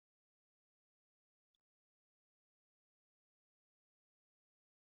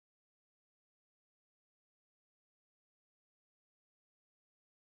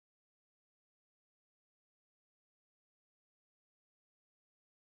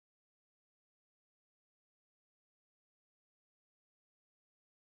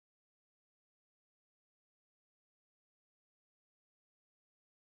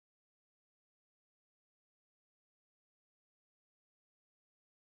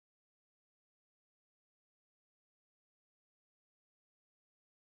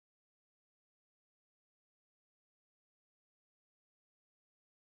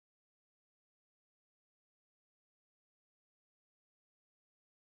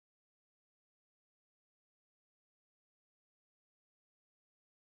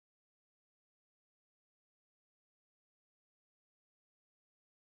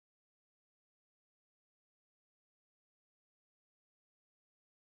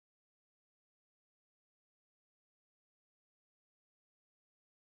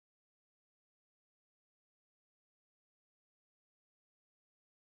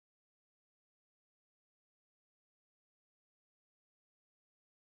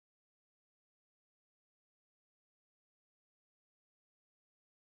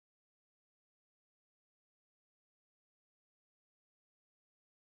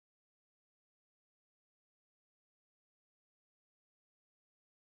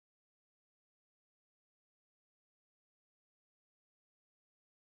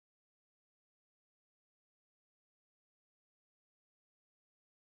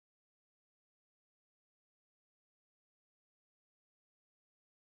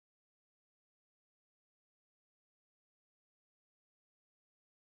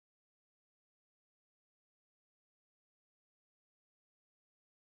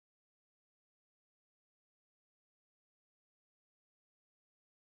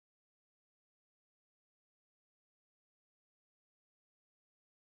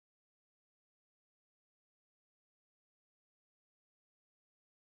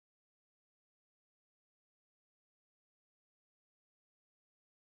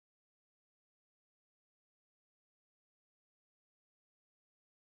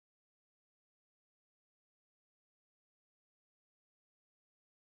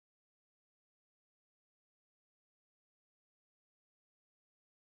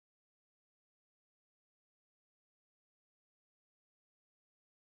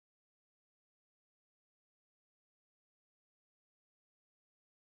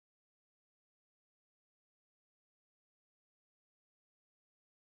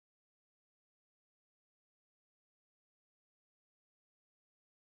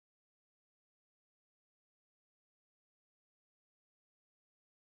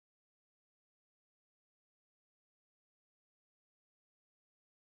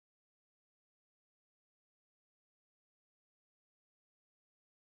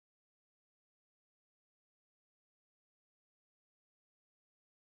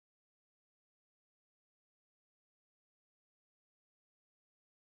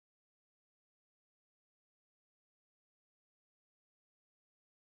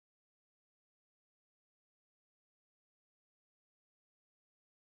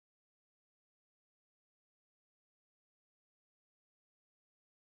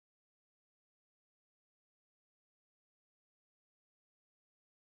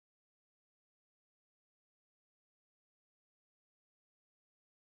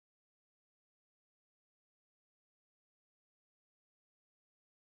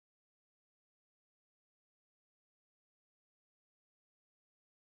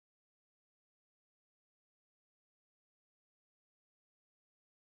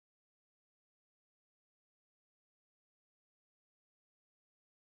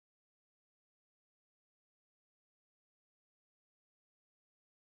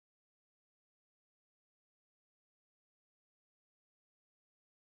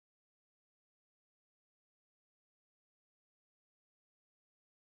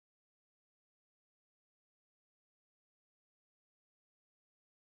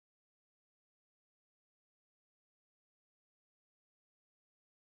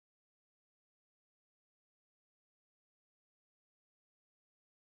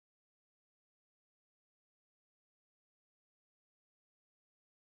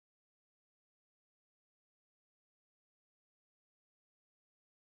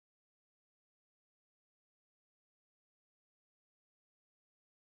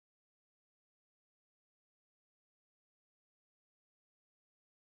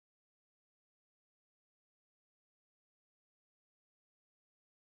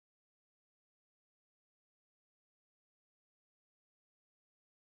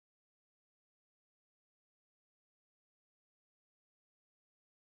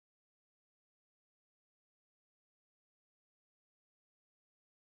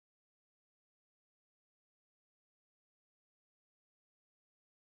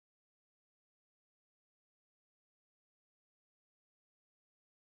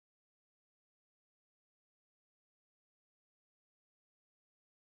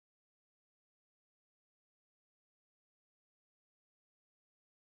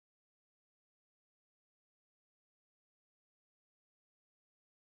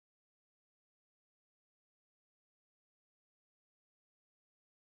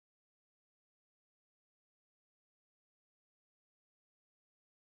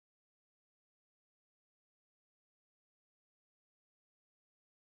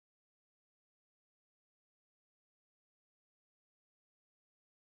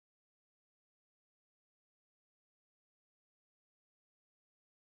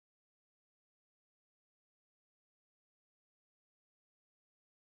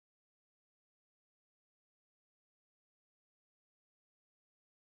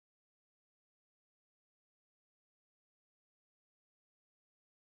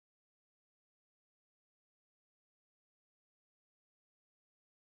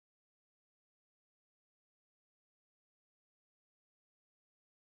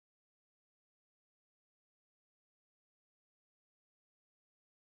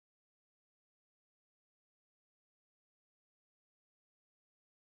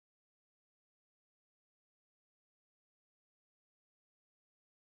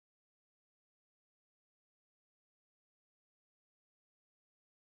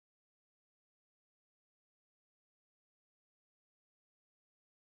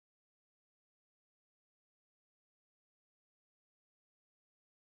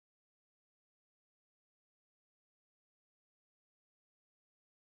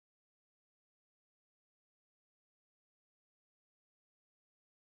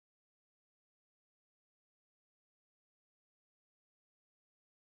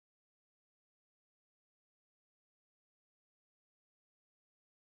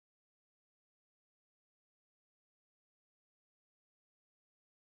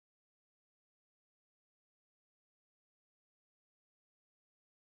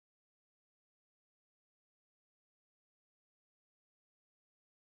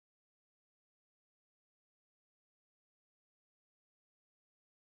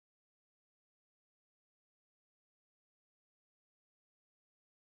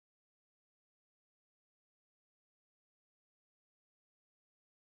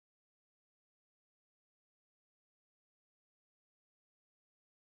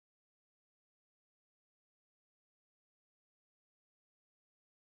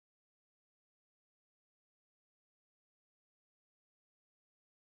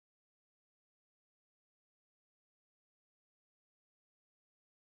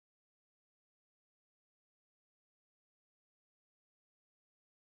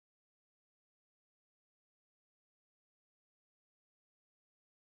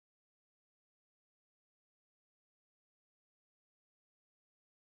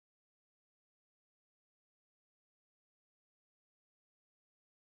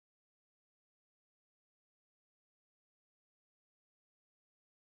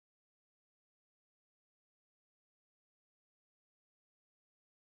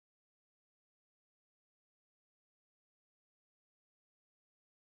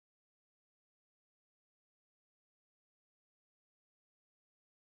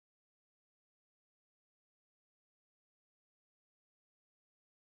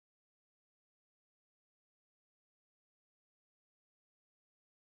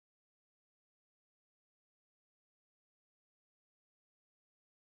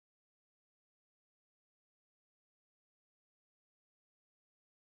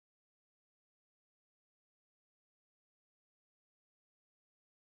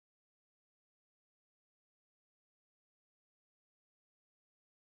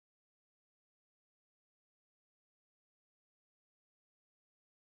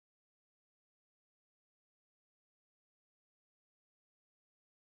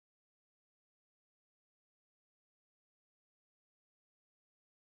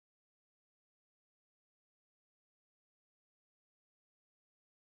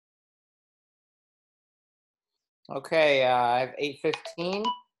Okay, I have 8:15.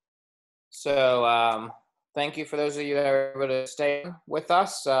 So thank you for those of you that are able to stay with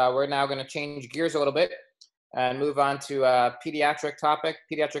us. We're now going to change gears a little bit and move on to a pediatric topic,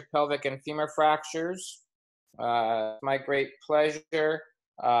 pediatric pelvic and femur fractures. It's my great pleasure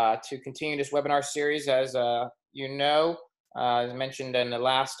to continue this webinar series. As as mentioned in the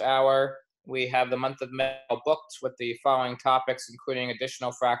last hour, we have the month of May booked with the following topics, including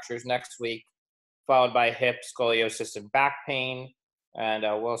additional fractures next week, followed by hip, scoliosis, and back pain. And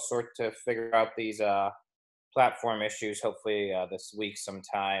we'll sort to figure out these platform issues hopefully this week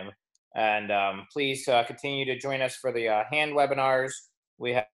sometime. And please continue to join us for the hand webinars.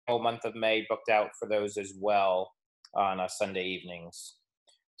 We have the whole month of May booked out for those as well on Sunday evenings.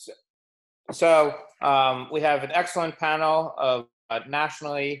 So we have an excellent panel of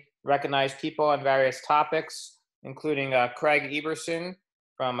nationally recognized people on various topics, including Craig Eberson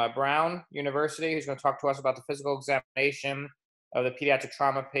from Brown University, who's going to talk to us about the physical examination of the pediatric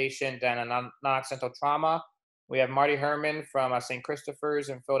trauma patient and a non-accidental trauma. We have Marty Herman from St. Christopher's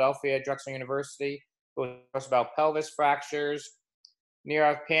in Philadelphia, Drexel University, who will talk to us about pelvis fractures.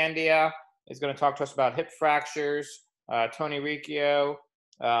 Nirav Pandya is going to talk to us about hip fractures. Tony Riccio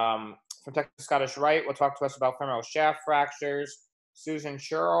from Texas Scottish Rite will talk to us about femoral shaft fractures. Susan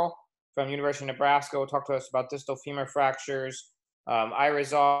Sherrill from University of Nebraska will talk to us about distal femur fractures. Ira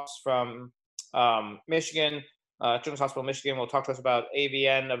Zoss from Michigan, Children's Hospital Michigan, will talk to us about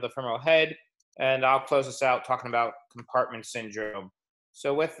AVN of the femoral head. And I'll close this out talking about compartment syndrome.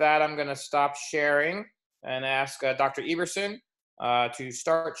 So with that, I'm going to stop sharing and ask Dr. Eberson to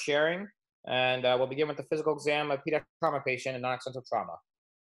start sharing. And we'll begin with the physical exam of pediatric trauma patient and non-accidental trauma.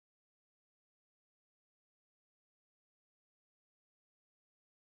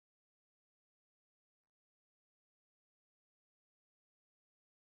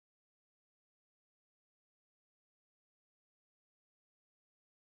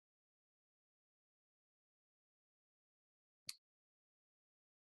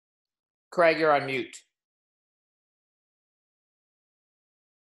 Craig, you're on mute.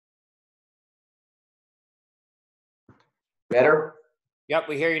 Better? Yep,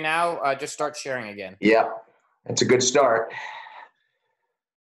 we hear you now. Just start sharing again. Yeah, that's a good start.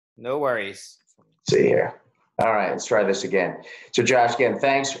 No worries. Let's see here. All right, let's try this again. So Josh, again,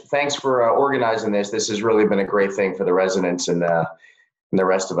 thanks for organizing this. This has really been a great thing for the residents and the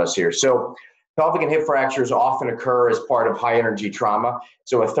rest of us here. So pelvic and hip fractures often occur as part of high energy trauma.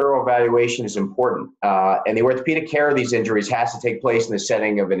 So a thorough evaluation is important. And the orthopedic care of these injuries has to take place in the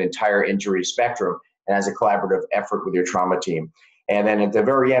setting of an entire injury spectrum and as a collaborative effort with your trauma team. And then at the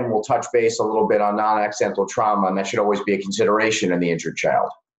very end, we'll touch base a little bit on non-accidental trauma, and that should always be a consideration in the injured child.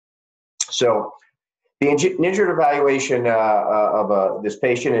 So the injured evaluation of this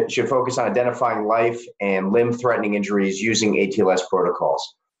patient should focus on identifying life and limb-threatening injuries using ATLS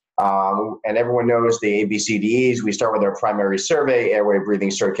protocols. And everyone knows the ABCDEs. We start with our primary survey, airway,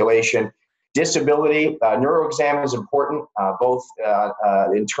 breathing, circulation. Disability, neuroexam is important, both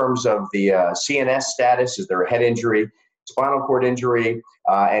in terms of the CNS status, is there a head injury, spinal cord injury,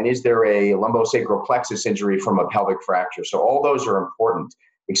 and is there a lumbosacral plexus injury from a pelvic fracture? So all those are important.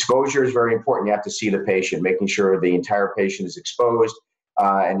 Exposure is very important. You have to see the patient, making sure the entire patient is exposed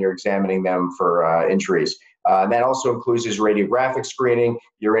and you're examining them for injuries. And that also includes his radiographic screening.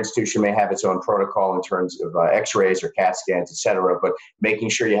 Your institution may have its own protocol in terms of x-rays or CAT scans, et cetera, but making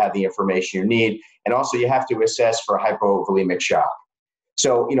sure you have the information you need. And also you have to assess for hypovolemic shock.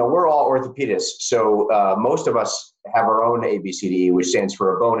 So, we're all orthopedists. So most of us have our own ABCDE, which stands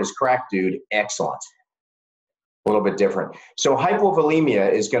for a bone is cracked, dude. Excellent. A little bit different. So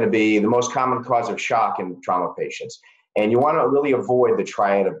hypovolemia is going to be the most common cause of shock in trauma patients. And you want to really avoid the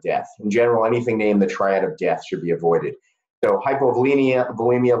triad of death. In general, anything named the triad of death should be avoided. So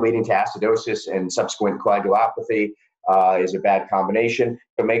hypovolemia leading to acidosis and subsequent coagulopathy is a bad combination.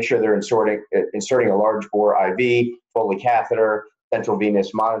 So make sure they're inserting a large bore IV, Foley catheter, central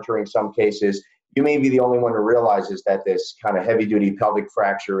venous monitoring in some cases. You may be the only one who realizes that this kind of heavy duty pelvic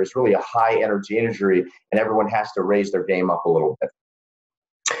fracture is really a high energy injury and everyone has to raise their game up a little bit.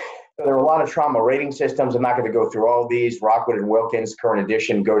 So there are a lot of trauma rating systems. I'm not going to go through all of these. Rockwood and Wilkins, current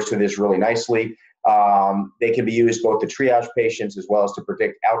edition, goes through this really nicely. They can be used both to triage patients as well as to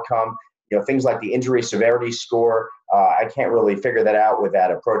predict outcome. Things like the injury severity score, I can't really figure that out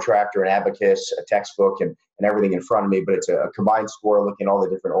without a protractor, an abacus, a textbook, and everything in front of me, but it's a combined score looking at all the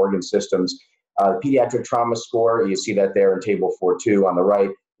different organ systems. The pediatric trauma score, you see that there in table 4.2 on the right.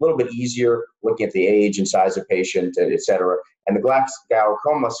 A little bit easier looking at the age and size of patient, et cetera. And the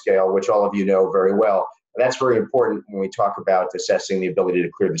Glasgow-Coma scale, which all of you know very well, that's very important when we talk about assessing the ability to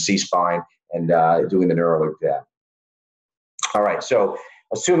clear the C-spine and doing the neural exam. All right, so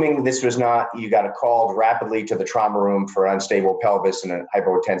assuming this was not, you got called rapidly to the trauma room for unstable pelvis in a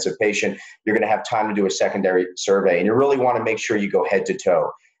hypotensive patient, you're going to have time to do a secondary survey, and you really want to make sure you go head to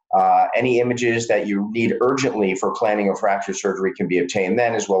toe. Any images that you need urgently for planning a fracture surgery can be obtained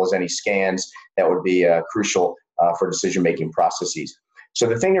then, as well as any scans that would be crucial for decision-making processes. So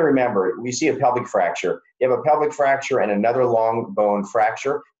the thing to remember, we see a pelvic fracture. You have a pelvic fracture and another long bone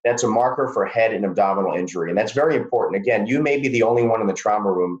fracture. That's a marker for head and abdominal injury. And that's very important. Again, you may be the only one in the trauma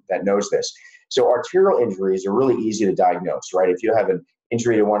room that knows this. So arterial injuries are really easy to diagnose, right? If you have an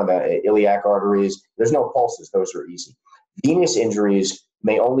injury to one of the iliac arteries, there's no pulses. Those are easy. Venous injuries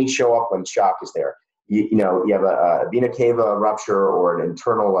may only show up when shock is there. You have a vena cava rupture or an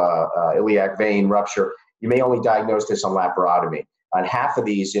internal iliac vein rupture. You may only diagnose this on laparotomy. And half of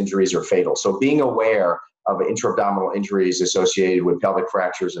these injuries are fatal. So being aware of intra-abdominal injuries associated with pelvic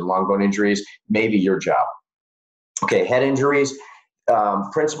fractures and long bone injuries may be your job. Okay, head injuries.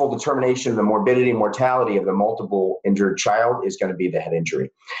 Principal determination of the morbidity and mortality of the multiple injured child is going to be the head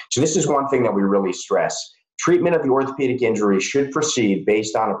injury. So this is one thing that we really stress. Treatment of the orthopedic injury should proceed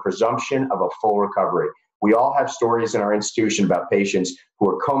based on a presumption of a full recovery. We all have stories in our institution about patients who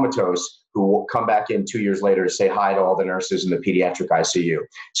are comatose who will come back in 2 years later to say hi to all the nurses in the pediatric ICU.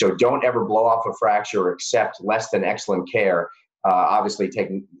 So don't ever blow off a fracture or accept less than excellent care, obviously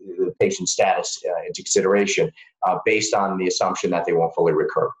taking the patient's status into consideration based on the assumption that they won't fully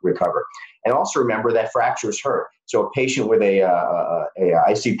recover. And also remember that fractures hurt. So a patient with a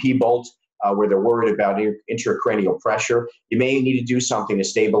ICP bolt where they're worried about intracranial pressure, you may need to do something to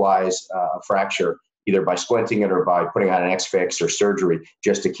stabilize a fracture, either by splinting it or by putting on an X-fix or surgery,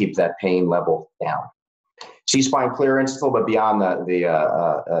 just to keep that pain level down. C-spine clearance, a little bit beyond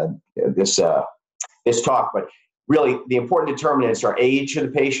this talk, but really the important determinants are age of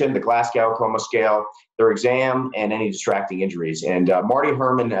the patient, the Glasgow-Coma scale, their exam, and any distracting injuries. And Marty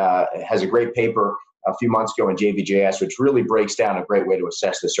Herman has a great paper a few months ago in JVJS, which really breaks down a great way to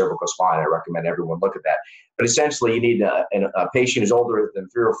assess the cervical spine. I recommend everyone look at that. But essentially, you need a patient who's older than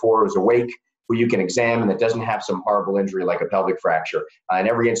 3 or 4, who's awake, who you can examine that doesn't have some horrible injury like a pelvic fracture. And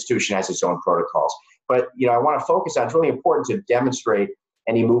every institution has its own protocols. But I want to focus on, it's really important to demonstrate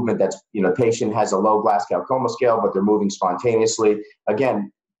any movement that's, the patient has a low Glasgow-Coma scale, but they're moving spontaneously.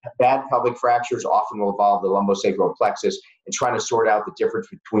 Again, bad pelvic fractures often will involve the lumbosacral plexus, and trying to sort out the difference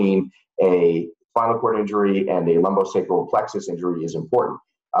between a spinal cord injury and a lumbosacral plexus injury is important.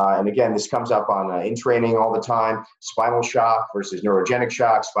 And again, this comes up on in training all the time. Spinal shock versus neurogenic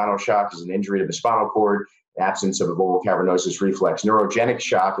shock. Spinal shock is an injury to the spinal cord, absence of a vulval cavernosus reflex. Neurogenic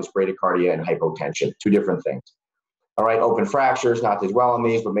shock is bradycardia and hypotension, 2 different things. All right, open fractures, not to dwell on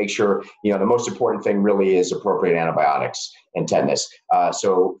these, but make sure, the most important thing really is appropriate antibiotics and tetanus.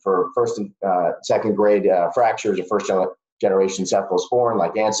 So for first and second grade fractures or first generation cephalosporin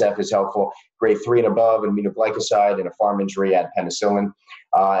like ANSEF is helpful. Grade 3 and above, aminoglycoside and a farm injury, add penicillin.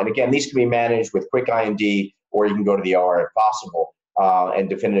 And again, these can be managed with quick IND, or you can go to the OR if possible, and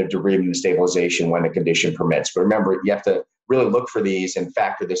definitive debridement and stabilization when the condition permits. But remember, you have to really look for these and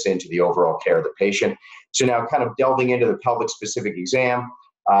factor this into the overall care of the patient. So now kind of delving into the pelvic specific exam,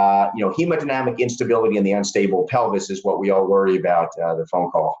 hemodynamic instability in the unstable pelvis is what we all worry about, the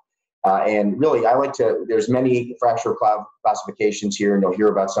phone call. And really, there's many fracture classifications here, and you'll hear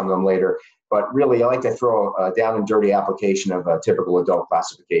about some of them later. But really, I like to throw a down and dirty application of a typical adult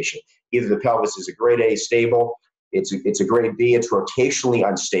classification. Either the pelvis is a grade A stable, it's a grade B, it's rotationally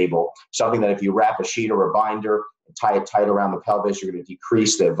unstable, something that if you wrap a sheet or a binder and tie it tight around the pelvis, you're going to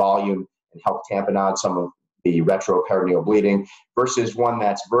decrease the volume and help tamponade some of the retroperitoneal bleeding, versus one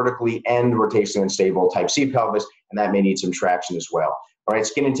that's vertically and rotationally unstable, type C pelvis, and that may need some traction as well. All right,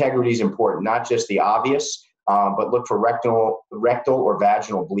 skin integrity is important, not just the obvious, but look for rectal or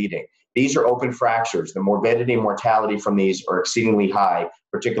vaginal bleeding. These are open fractures. The morbidity and mortality from these are exceedingly high,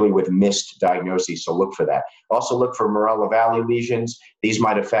 particularly with missed diagnoses, so look for that. Also look for Morella Valley lesions. These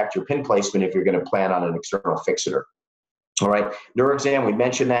might affect your pin placement if you're going to plan on an external fixator. All right, neuroexam, we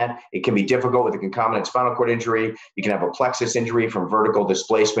mentioned that. It can be difficult with a concomitant spinal cord injury. You can have a plexus injury from vertical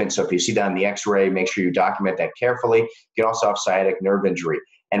displacement. So if you see that on the x-ray, make sure you document that carefully. You can also have sciatic nerve injury.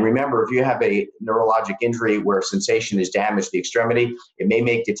 And remember, if you have a neurologic injury where sensation is damaged to the extremity, it may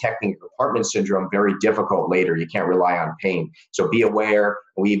make detecting compartment syndrome very difficult later. You can't rely on pain. So be aware.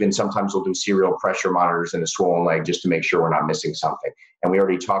 We even sometimes will do serial pressure monitors in the swollen leg just to make sure we're not missing something. And we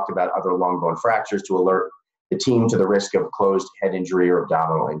already talked about other long bone fractures to alert the team to the risk of closed head injury or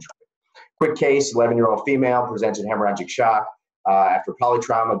abdominal injury. Quick case, 11-year-old female presented hemorrhagic shock after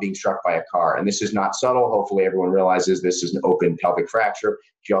polytrauma being struck by a car. And this is not subtle. Hopefully everyone realizes this is an open pelvic fracture.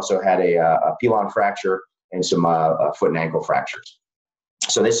 She also had a pilon fracture and some foot and ankle fractures.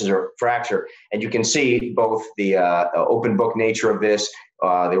 So this is a fracture, and you can see both the open book nature of this,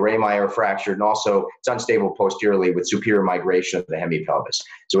 the rami are fractured, and also it's unstable posteriorly with superior migration of the hemipelvis.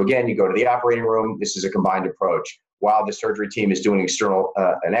 So again, you go to the operating room. This is a combined approach. While the surgery team is doing external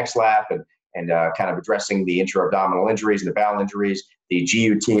an XLAP and kind of addressing the intra-abdominal injuries and the bowel injuries, the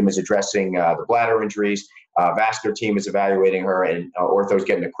GU team is addressing the bladder injuries. Vascular team is evaluating her, and ortho's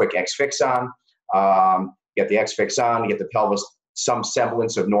getting a quick X-fix on. Get the X-fix on, you get the pelvis some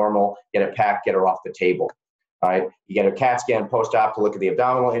semblance of normal, get it packed, get her off the table. All right, you get a CAT scan post-op to look at the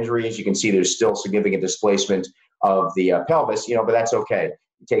abdominal injuries. You can see there's still significant displacement of the pelvis, but that's okay.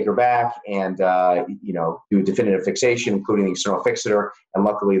 You take her back and, do definitive fixation, including the external fixator. And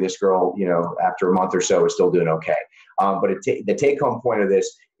luckily this girl, after a month or so is still doing okay. But the take-home point of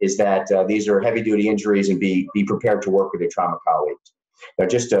this is that these are heavy-duty injuries, and be prepared to work with your trauma colleagues. Now,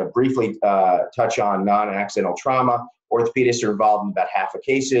 just to briefly touch on non-accidental trauma, orthopedists are involved in about half of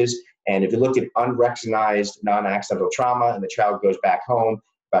cases. And if you look at unrecognized non-accidental trauma and the child goes back home,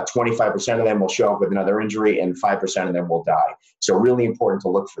 about 25% of them will show up with another injury and 5% of them will die. So really important to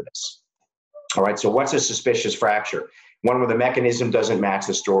look for this. All right, so what's a suspicious fracture? One where the mechanism doesn't match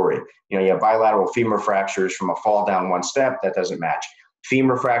the story. You have bilateral femur fractures from a fall down one step, that doesn't match.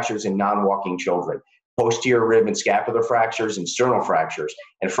 Femur fractures in non-walking children. Posterior rib and scapular fractures and sternal fractures,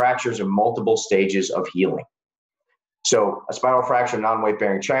 and fractures in multiple stages of healing. So a spinal fracture, non-weight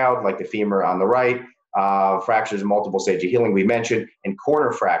bearing child, like the femur on the right, fractures in multiple stages of healing we mentioned, and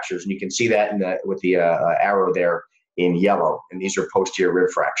corner fractures, and you can see that with the arrow there in yellow, and these are posterior rib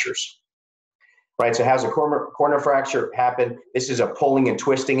fractures. Right, so how's a corner fracture happen? This is a pulling and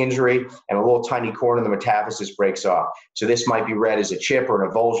twisting injury, and a little tiny corner of the metaphysis breaks off. So this might be read as a chip or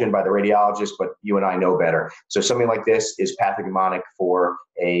an avulsion by the radiologist, but you and I know better. So something like this is pathognomonic for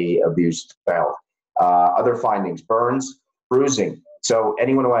a abused child. Other findings: burns, bruising. So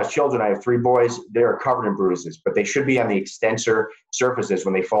anyone who has children, I have 3 boys, they're covered in bruises, but they should be on the extensor surfaces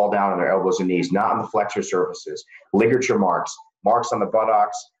when they fall down on their elbows and knees, not on the flexor surfaces. Ligature marks, marks on the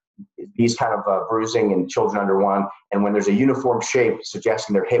buttocks, these kind of bruising in children under 1. And when there's a uniform shape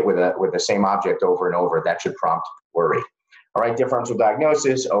suggesting they're hit with the same object over and over, that should prompt worry. All right, differential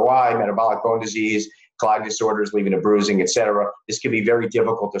diagnosis, OI, metabolic bone disease, collide disorders leaving a bruising, etc. This can be very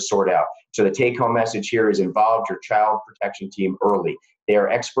difficult to sort out. So the take-home message here is involve your child protection team early. They are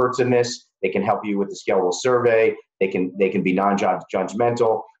experts in this. They can help you with the skeletal survey. They can be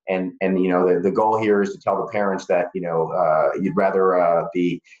non-judgmental. And the goal here is to tell the parents that you'd rather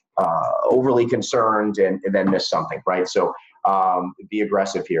be overly concerned and then miss something, right? So be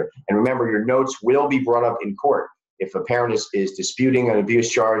aggressive here. And remember, your notes will be brought up in court. If a parent is disputing an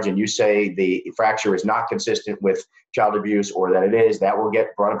abuse charge and you say the fracture is not consistent with child abuse, or that it is, that will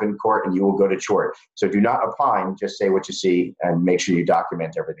get brought up in court and you will go to court. So do not opine, just say what you see and make sure you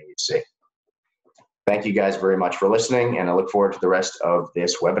document everything you see. Thank you guys very much for listening, and I look forward to the rest of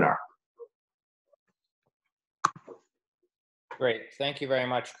this webinar. Great. Thank you very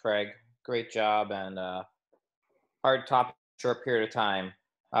much, Craig. Great job, and hard topic, short period of time.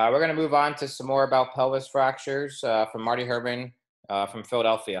 We're going to move on to some more about pelvis fractures from Marty Herman from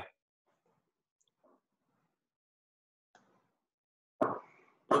Philadelphia.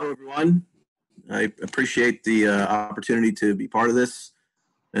 Hello, everyone. I appreciate the opportunity to be part of this.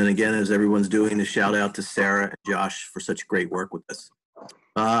 And again, as everyone's doing, a shout out to Sarah and Josh for such great work with this.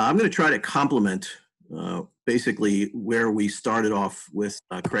 I'm going to try to complement basically where we started off with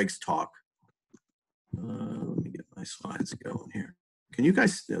Craig's talk. Let me get my slides going here. Can you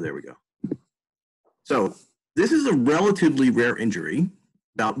guys, oh, there we go. So this is a relatively rare injury,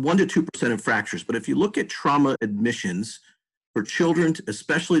 about 1 to 2% of fractures. But if you look at trauma admissions for children,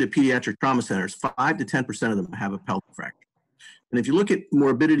 especially to pediatric trauma centers, 5 to 10% of them have a pelvic fracture. And if you look at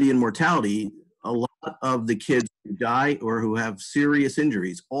morbidity and mortality, a lot of the kids who die or who have serious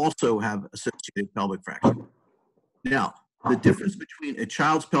injuries also have associated pelvic fracture. Now, the difference between a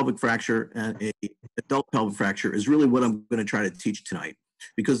child's pelvic fracture and an adult pelvic fracture is really what I'm going to try to teach tonight,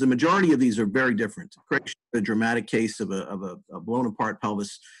 because the majority of these are very different. Craig showed a dramatic case of a blown apart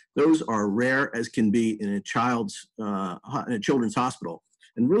pelvis. Those are rare as can be in a children's hospital.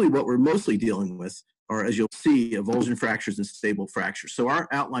 And really what we're mostly dealing with are, as you'll see, avulsion fractures and stable fractures. So our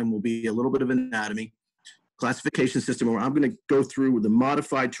outline will be a little bit of anatomy, classification system, where I'm going to go through the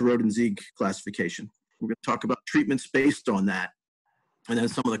modified Terode-Zieg classification. We're going to talk about treatments based on that, and then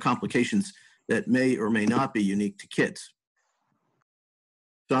some of the complications that may or may not be unique to kids.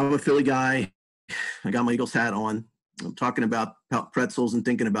 So I'm a Philly guy. I got my Eagles hat on. I'm talking about pretzels and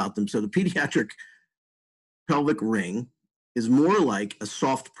thinking about them. So the pediatric pelvic ring is more like a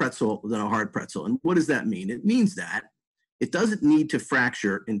soft pretzel than a hard pretzel. And what does that mean? It means that it doesn't need to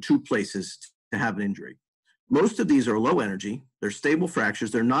fracture in two places to have an injury. Most of these are low energy, they're stable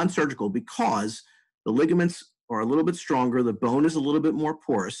fractures, they're non-surgical because the ligaments are a little bit stronger, the bone is a little bit more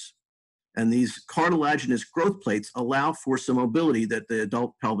porous, and these cartilaginous growth plates allow for some mobility that the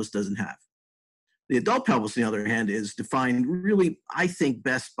adult pelvis doesn't have. The adult pelvis, on the other hand, is defined really, I think,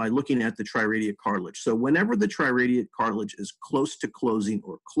 best by looking at the triradiate cartilage. So whenever the triradiate cartilage is close to closing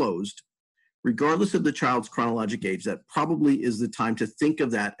or closed, regardless of the child's chronologic age, that probably is the time to think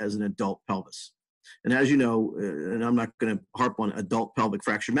of that as an adult pelvis. And as you know, and I'm not going to harp on adult pelvic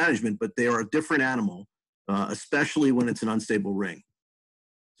fracture management, but they are a different animal, especially when it's an unstable ring.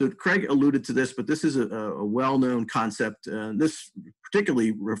 So Craig alluded to this, but this is a well-known concept. This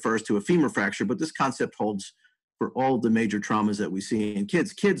particularly refers to a femur fracture, but this concept holds for all of the major traumas that we see in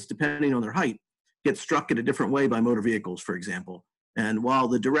kids. Kids, depending on their height, get struck in a different way by motor vehicles, for example. And while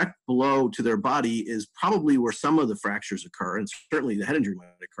the direct blow to their body is probably where some of the fractures occur, and certainly the head injury might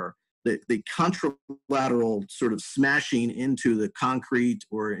occur, the contralateral sort of smashing into the concrete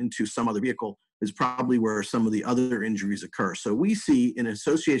or into some other vehicle is probably where some of the other injuries occur. So we see, in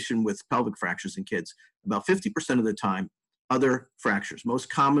association with pelvic fractures in kids, about 50% of the time, other fractures, most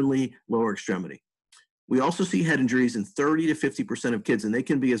commonly lower extremity. We also see head injuries in 30 to 50% of kids, and they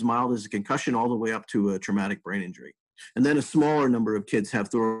can be as mild as a concussion all the way up to a traumatic brain injury. And then a smaller number of kids have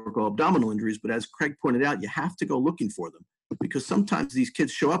thoracoabdominal injuries, but as Craig pointed out, you have to go looking for them because sometimes these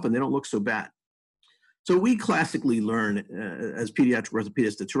kids show up and they don't look so bad. So we classically learn as pediatric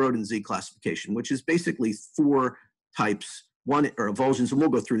orthopedists the Toroid Z classification, which is basically 4 types. 1 are avulsions, and we'll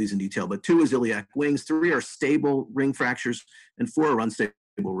go through these in detail, but 2 is iliac wings, 3 are stable ring fractures, and 4 are unstable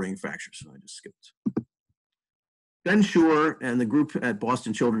ring fractures. So I just skipped. Ben Shore and the group at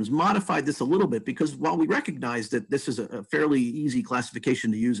Boston Children's modified this a little bit because while we recognize that this is a fairly easy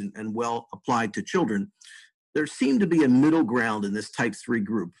classification to use and well applied to children, there seemed to be a middle ground in this type 3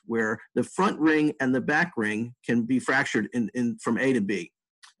 group where the front ring and the back ring can be fractured from A to B.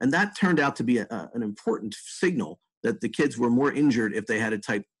 And that turned out to be an important signal that the kids were more injured if they had a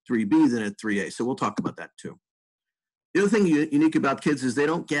type 3B than a 3A. So we'll talk about that too. The other thing unique about kids is they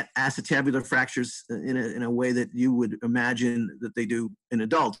don't get acetabular fractures in a way that you would imagine that they do in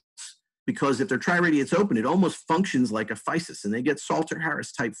adults, because if their triradiate's open, it almost functions like a physis, and they get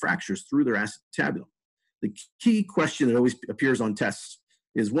Salter-Harris type fractures through their acetabulum. The key question that always appears on tests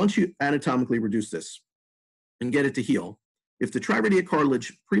is once you anatomically reduce this and get it to heal, if the triradiate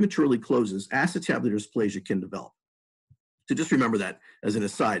cartilage prematurely closes, acetabular dysplasia can develop. So just remember that as an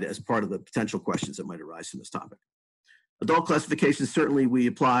aside, as part of the potential questions that might arise from this topic. Adult classification, certainly we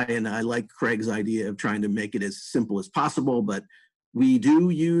apply, and I like Craig's idea of trying to make it as simple as possible, but we do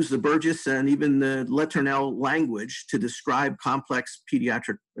use the Burgess and even the Letournel language to describe complex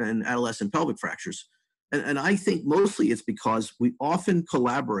pediatric and adolescent pelvic fractures. And I think mostly it's because we often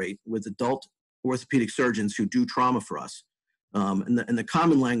collaborate with adult orthopedic surgeons who do trauma for us. And the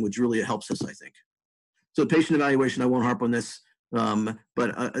common language really helps us, I think. So patient evaluation, I won't harp on this.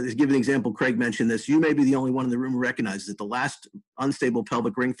 But to give an example, Craig mentioned this. You may be the only one in the room who recognizes that the last unstable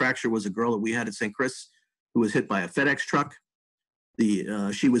pelvic ring fracture was a girl that we had at St. Chris who was hit by a FedEx truck.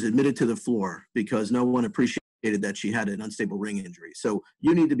 She was admitted to the floor because no one appreciated that she had an unstable ring injury. So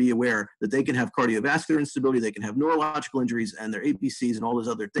you need to be aware that they can have cardiovascular instability, they can have neurological injuries, and their ABCs and all those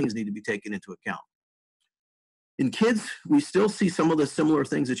other things need to be taken into account. In kids, we still see some of the similar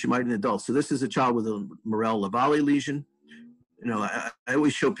things that you might in adults. So this is a child with a Morel-Lavalley lesion. You know, I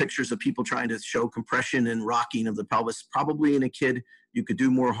always show pictures of people trying to show compression and rocking of the pelvis. Probably in a kid, you could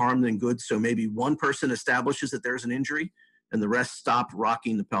do more harm than good. So maybe one person establishes that there's an injury and the rest stop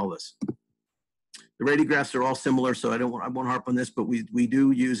rocking the pelvis. The radiographs are all similar, so I won't harp on this, but we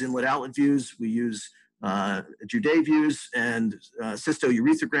do use inlet-outlet views. We use Judet views and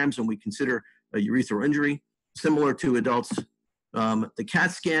cystourethograms when we consider a urethral injury, similar to adults. The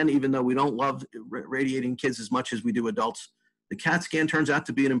CAT scan, even though we don't love radiating kids as much as we do adults, the CAT scan turns out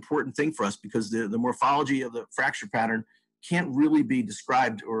to be an important thing for us because the morphology of the fracture pattern can't really be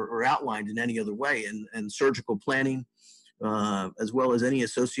described or outlined in any other way. And surgical planning, as well as any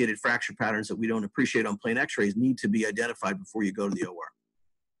associated fracture patterns that we don't appreciate on plain x-rays, need to be identified before you go to the OR.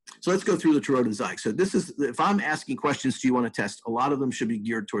 So let's go through the Toroid Zyg. So this is, if I'm asking questions, do you want to test? A lot of them should be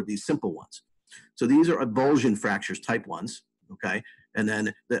geared toward these simple ones. So these are avulsion fractures, type 1s, okay? And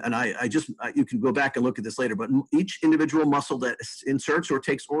then, you can go back and look at this later, but each individual muscle that inserts or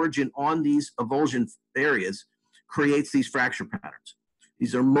takes origin on these avulsion areas creates these fracture patterns.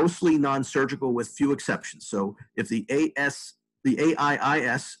 These are mostly non-surgical with few exceptions. So if the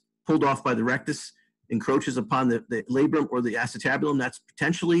AIIS pulled off by the rectus encroaches upon the labrum or the acetabulum, that's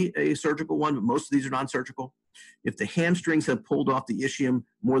potentially a surgical one, but most of these are non-surgical. If the hamstrings have pulled off the ischium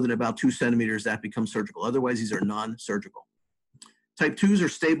more than about 2 centimeters, that becomes surgical. Otherwise, these are non-surgical. Type 2s are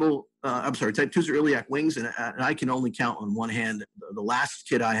stable, type 2s are iliac wings, and I can only count on one hand. The last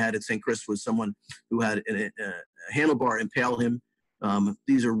kid I had at St. Chris was someone who had a handlebar impale him.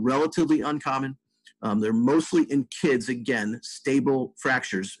 These are relatively uncommon. They're mostly in kids, again, stable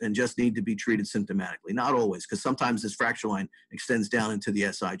fractures and just need to be treated symptomatically. Not always, because sometimes this fracture line extends down into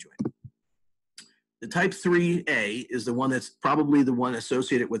the SI joint. The type 3A is the one that's probably the one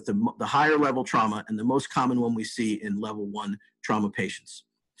associated with the higher level trauma and the most common one we see in level 1 trauma patients.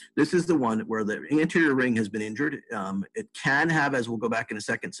 This is the one where the anterior ring has been injured. It can have, as we'll go back in a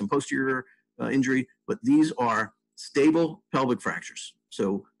second, some posterior injury, but these are stable pelvic fractures.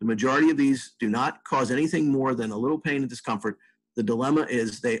 So the majority of these do not cause anything more than a little pain and discomfort. The dilemma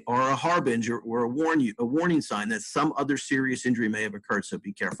is they are a harbinger or a warning sign that some other serious injury may have occurred, so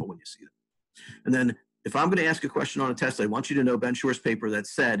be careful when you see them. And then if I'm going to ask a question on a test, I want you to know Ben Shore's paper that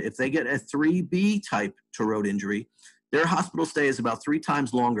said if they get a 3B type to road injury, their hospital stay is about 3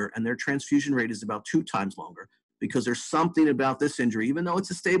 times longer and their transfusion rate is about 2 times longer, because there's something about this injury, even though it's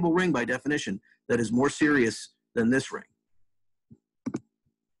a stable ring by definition, that is more serious than this ring.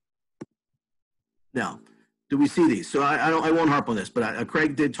 Now, do we see these? So I won't harp on this, but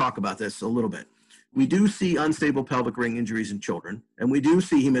Craig did talk about this a little bit. We do see unstable pelvic ring injuries in children, and we do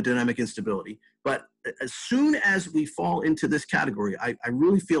see hemodynamic instability. But as soon as we fall into this category, I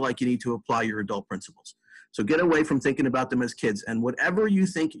really feel like you need to apply your adult principles. So get away from thinking about them as kids, and whatever you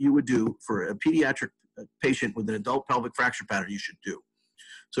think you would do for a pediatric patient with an adult pelvic fracture pattern, you should do.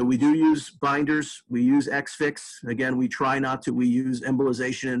 So we do use binders, we use X-Fix. Again, we try not to, we use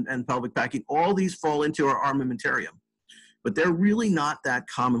embolization and pelvic packing. All these fall into our armamentarium, but they're really not that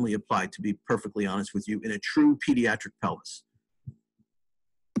commonly applied, to be perfectly honest with you, in a true pediatric pelvis.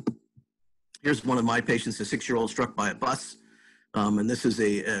 Here's one of my patients, a 6-year-old struck by a bus. And this is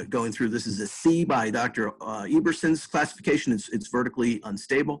this is a C by Dr. Eberson's classification. It's vertically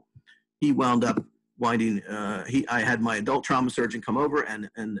unstable. He wound up I had my adult trauma surgeon come over, and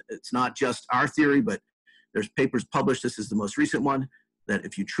it's not just our theory, but there's papers published. This is the most recent one, that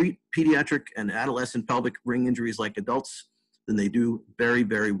if you treat pediatric and adolescent pelvic ring injuries like adults, then they do very,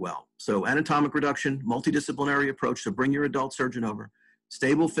 very well. So anatomic reduction, multidisciplinary approach, so bring your adult surgeon over,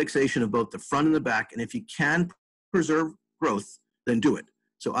 stable fixation of both the front and the back, and if you can preserve growth, then do it.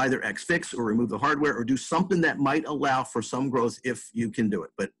 So either X-Fix or remove the hardware or do something that might allow for some growth if you can do it.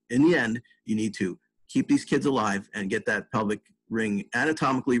 But in the end, you need to keep these kids alive and get that pelvic ring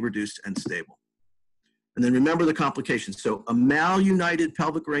anatomically reduced and stable. And then remember the complications. So a malunited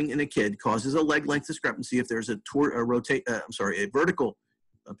pelvic ring in a kid causes a leg length discrepancy if there's a vertical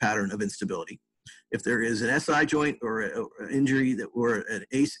pattern of instability. If there is an SI joint or an injury or an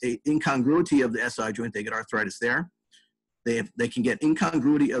incongruity of the SI joint, they get arthritis there. They can get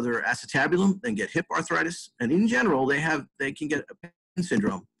incongruity of their acetabulum, then get hip arthritis, and in general, they can get a pain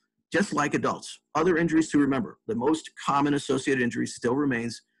syndrome, just like adults. Other injuries to remember: the most common associated injury still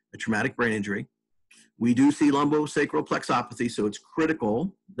remains a traumatic brain injury. We do see lumbosacral plexopathy, so it's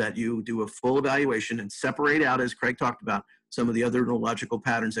critical that you do a full evaluation and separate out, as Craig talked about, some of the other neurological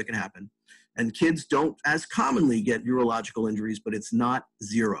patterns that can happen. And kids don't as commonly get urological injuries, but it's not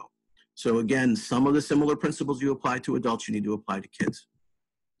zero. So again, some of the similar principles you apply to adults, you need to apply to kids.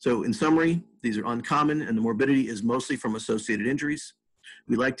 So in summary, these are uncommon, and the morbidity is mostly from associated injuries.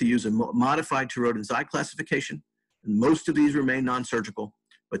 We like to use a modified Torod and Zide classification, and most of these remain non-surgical,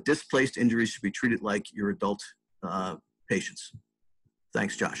 but displaced injuries should be treated like your adult patients.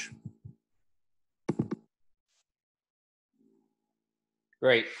 Thanks, Josh.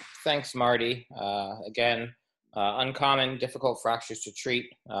 Great. Thanks, Marty. Again, uncommon, difficult fractures to treat,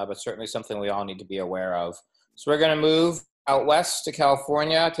 but certainly something we all need to be aware of. So we're going to move out west to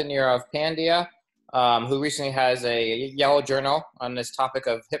California to Nirav Pandya, who recently has a yellow journal on this topic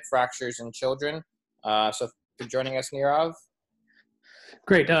of hip fractures in children. So thanks for joining us, Nirav.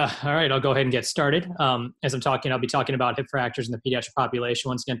 Great. All right, I'll go ahead and get started. As I'm talking, I'll be talking about hip fractures in the pediatric population.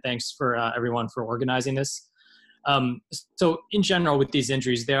 Once again, thanks for everyone for organizing this. So in general, with these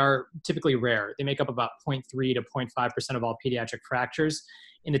injuries, they are typically rare. They make up about 0.3 to 0.5% of all pediatric fractures.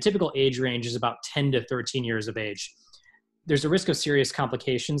 And the typical age range is about 10 to 13 years of age. There's a risk of serious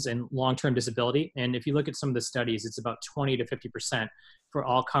complications and long-term disability. And if you look at some of the studies, it's about 20 to 50% for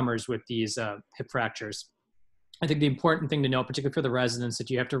all comers with these hip fractures. I think the important thing to know, particularly for the residents, that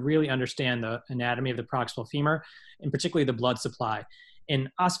you have to really understand the anatomy of the proximal femur, and particularly the blood supply. And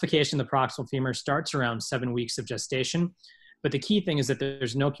ossification of the proximal femur starts around 7 weeks of gestation. But the key thing is that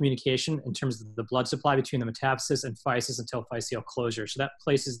there's no communication in terms of the blood supply between the metaphysis and physis until physeal closure. So that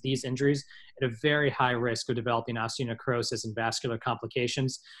places these injuries at a very high risk of developing osteonecrosis and vascular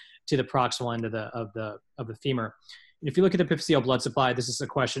complications to the proximal end of the femur. And if you look at the epiphyseal blood supply, this is a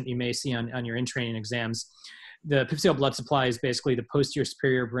question you may see on your in-training exams. The epiphyseal blood supply is basically the posterior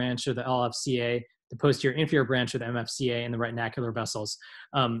superior branch of the LFCA, the posterior inferior branch of the MFCA, and the retinacular vessels.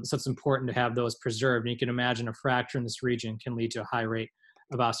 So it's important to have those preserved. And you can imagine a fracture in this region can lead to a high rate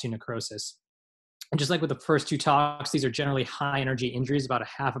of osteonecrosis. And just like with the first two talks, these are generally high energy injuries. About a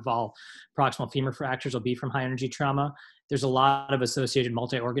half of all proximal femur fractures will be from high energy trauma. There's a lot of associated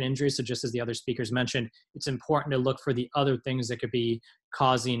multi-organ injuries. So just as the other speakers mentioned, it's important to look for the other things that could be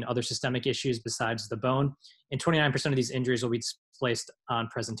causing other systemic issues besides the bone. And 29% of these injuries will be displaced on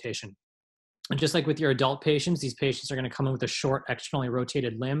presentation. And just like with your adult patients, these patients are going to come in with a short externally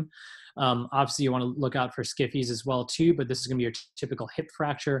rotated limb. Obviously, you want to look out for SCFEs as well too, but this is going to be your typical hip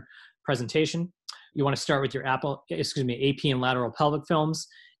fracture presentation. You want to start with your AP and lateral pelvic films.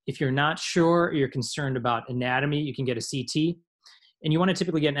 If you're not sure, or you're concerned about anatomy, you can get a CT. And you want to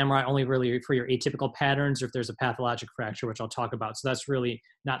typically get an MRI only really for your atypical patterns or if there's a pathologic fracture, which I'll talk about. So that's really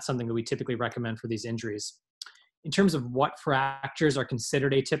not something that we typically recommend for these injuries. In terms of what fractures are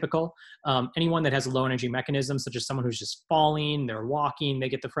considered atypical, anyone that has a low energy mechanism, such as someone who's just falling, they're walking, they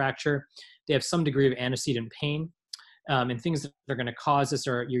get the fracture, they have some degree of antecedent pain. And things that are going to cause this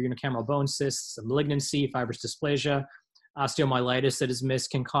are your unicameral bone cysts, malignancy, fibrous dysplasia, osteomyelitis that is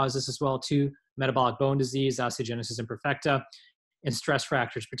missed can cause this as well too, metabolic bone disease, osteogenesis imperfecta, and stress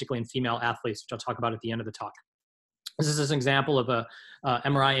fractures, particularly in female athletes, which I'll talk about at the end of the talk. This is an example of a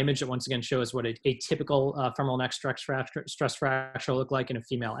MRI image that once again shows what a typical femoral neck stress fracture will look like in a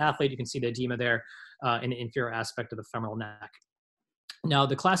female athlete. You can see the edema there in the inferior aspect of the femoral neck. Now,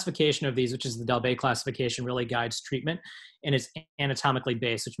 the classification of these, which is the Dalbay classification, really guides treatment, and it's anatomically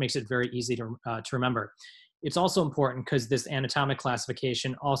based, which makes it very easy to remember. It's also important because this anatomic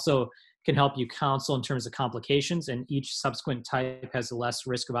classification also can help you counsel in terms of complications, and each subsequent type has a less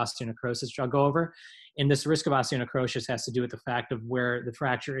risk of osteonecrosis, which I'll go over. And this risk of osteonecrosis has to do with the fact of where the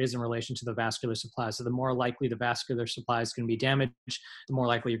fracture is in relation to the vascular supply. So the more likely the vascular supply is going to be damaged, the more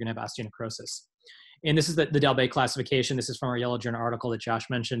likely you're going to have osteonecrosis. And this is the Dalbay classification. This is from our Yellow Journal article that Josh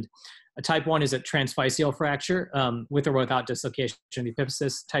mentioned. A type 1 is a transphyseal fracture with or without dislocation of the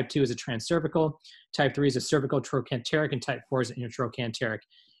epiphysis. Type 2 is a transcervical. Type 3 is a cervical trochanteric, and type 4 is an intertrochanteric.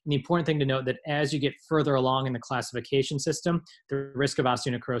 And the important thing to note that as you get further along in the classification system, the risk of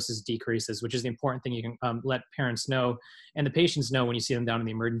osteonecrosis decreases, which is the important thing you can let parents know and the patients know when you see them down in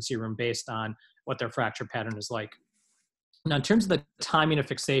the emergency room based on what their fracture pattern is like. Now, in terms of the timing of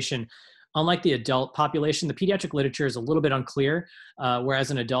fixation, unlike the adult population, the pediatric literature is a little bit unclear, whereas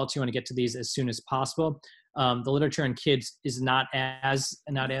in adults, you want to get to these as soon as possible. The literature in kids is not as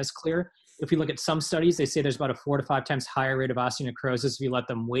clear. If we look at some studies, they say there's about a 4 to 5 times higher rate of osteonecrosis if you let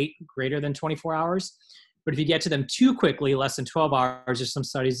them wait greater than 24 hours. But if you get to them too quickly, less than 12 hours, there's some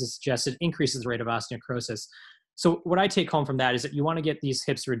studies that suggest it increases the rate of osteonecrosis. So what I take home from that is that you want to get these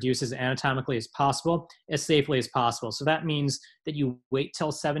hips reduced as anatomically as possible, as safely as possible. So that means that you wait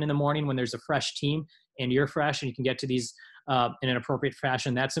till 7 in the morning when there's a fresh team and you're fresh and you can get to these in an appropriate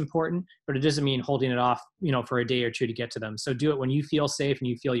fashion. That's important, but it doesn't mean holding it off, for a day or two to get to them. So do it when you feel safe and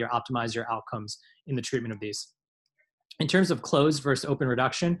you feel you optimize your outcomes in the treatment of these. In terms of closed versus open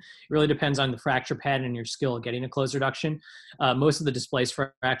reduction, it really depends on the fracture pattern and your skill at getting a closed reduction. Most of the displaced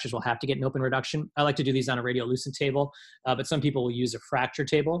fractures will have to get an open reduction. I like to do these on a radiolucent table, but some people will use a fracture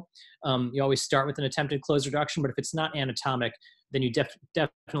table. You always start with an attempted closed reduction, but if it's not anatomic, then you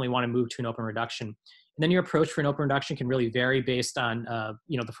definitely want to move to an open reduction. And then your approach for an open reduction can really vary based on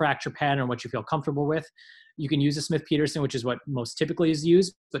the fracture pattern, what you feel comfortable with. You can use a Smith-Peterson, which is what most typically is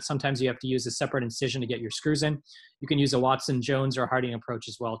used, but sometimes you have to use a separate incision to get your screws in. You can use a Watson-Jones or Harding approach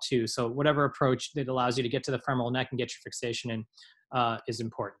as well too. So whatever approach that allows you to get to the femoral neck and get your fixation in is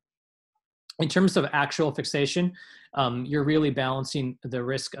important. In terms of actual fixation, you're really balancing the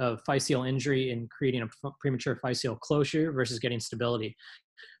risk of physeal injury and creating a premature physeal closure versus getting stability.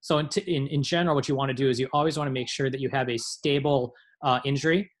 So in general, what you want to do is you always want to make sure that you have a stable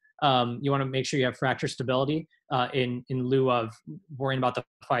injury. You want to make sure you have fracture stability in lieu of worrying about the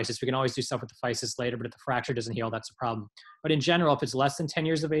physis. We can always do stuff with the physis later, but if the fracture doesn't heal, that's a problem. But in general, if it's less than 10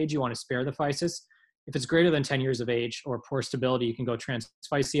 years of age, you want to spare the physis. If it's greater than 10 years of age or poor stability, you can go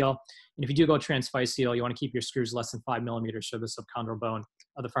transphyseal. And if you do go transphyseal, you want to keep your screws less than 5 millimeters for the subchondral bone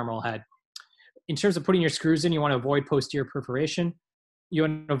of the femoral head. In terms of putting your screws in, you want to avoid posterior perforation. You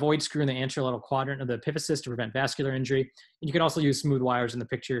want to avoid screwing the anterolateral quadrant of the epiphysis to prevent vascular injury. And you can also use smooth wires in the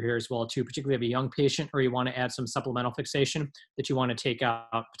picture here as well too, particularly if you have a young patient or you want to add some supplemental fixation that you want to take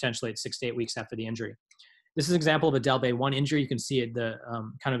out potentially at 6 to 8 weeks after the injury. This is an example of a Delbay 1 injury. You can see it,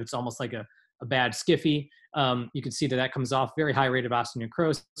 it's almost like a bad skiffy. You can see that comes off, very high rate of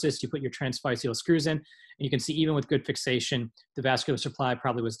osteonecrosis. You put your transphyseal screws in, and you can see even with good fixation, the vascular supply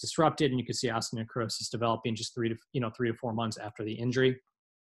probably was disrupted, and you can see osteonecrosis developing just 3 to 4 months after the injury.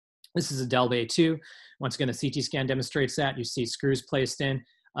 This is a Delbay 2. Once again, the CT scan demonstrates that. You see screws placed in,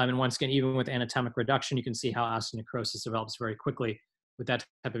 and once again, even with anatomic reduction, you can see how osteonecrosis develops very quickly with that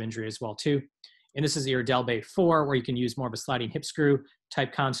type of injury as well too. And this is your Delbay 4, where you can use more of a sliding hip screw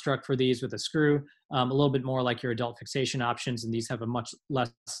type construct for these with a screw, a little bit more like your adult fixation options, and these have a much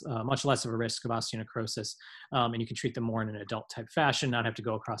less of a risk of osteonecrosis, and you can treat them more in an adult type fashion, not have to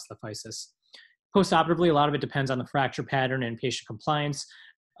go across the physis. Postoperatively, a lot of it depends on the fracture pattern and patient compliance.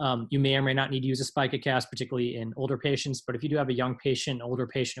 You may or may not need to use a spica cast, particularly in older patients, but if you do have a young patient, older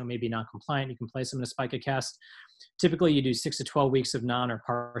patient who may be non-compliant, you can place them in a spica cast. Typically, you do 6 to 12 weeks of non or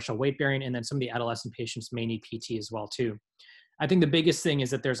partial weight bearing, and then some of the adolescent patients may need PT as well too. I think the biggest thing is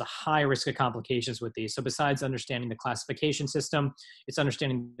that there's a high risk of complications with these. So besides understanding the classification system, it's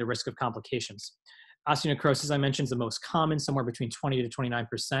understanding the risk of complications. Osteonecrosis, I mentioned, is the most common, somewhere between 20 to 29%,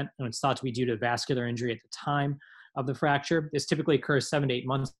 and it's thought to be due to vascular injury at the time of the fracture. This typically occurs 7 to 8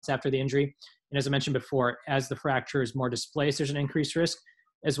 months after the injury. And as I mentioned before, as the fracture is more displaced, there's an increased risk,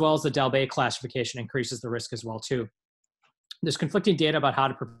 as well as the Delbay classification increases the risk as well too. There's conflicting data about how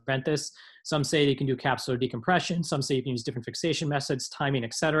to prevent this. Some say you can do capsular decompression. Some say you can use different fixation methods, timing,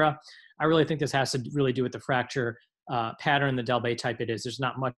 etc. I really think this has to really do with the fracture pattern, the Delbay type it is. There's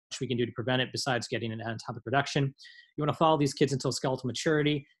not much we can do to prevent it besides getting an anatomic reduction. You want to follow these kids until skeletal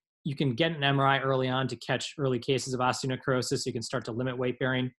maturity. You can get an MRI early on to catch early cases of osteonecrosis. So you can start to limit weight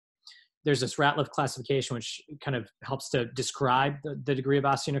bearing. There's this Ratliff classification, which kind of helps to describe the degree of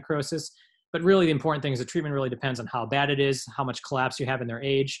osteonecrosis. But really the important thing is the treatment really depends on how bad it is, how much collapse you have in their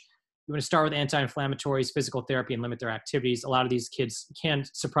age. You want to start with anti-inflammatories, physical therapy, and limit their activities. A lot of these kids can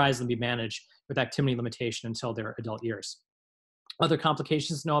surprisingly be managed with activity limitation until their adult years. Other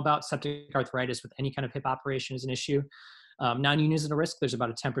complications to know about: septic arthritis with any kind of hip operation is an issue. Non-union is a risk. There's about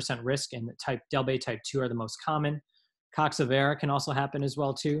a 10% risk, and Delbay type 2 are the most common. Coxa-vara can also happen as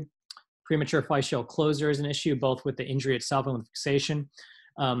well too. Premature fascial closure is an issue, both with the injury itself and with fixation.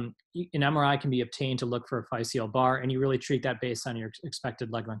 An MRI can be obtained to look for a fascial bar, and you really treat that based on your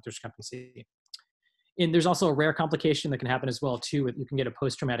expected leg length discrepancy. And there's also a rare complication that can happen as well too. You can get a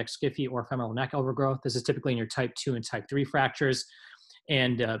post-traumatic skiffy or femoral neck overgrowth. This is typically in your type 2 and type 3 fractures.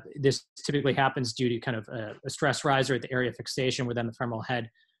 And this typically happens due to kind of a stress riser at the area of fixation where then the femoral head,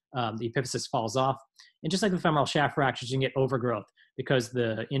 the epiphysis falls off. And just like the femoral shaft fractures, you can get overgrowth because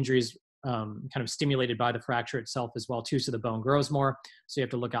the injuries kind of stimulated by the fracture itself as well too, so the bone grows more. So you have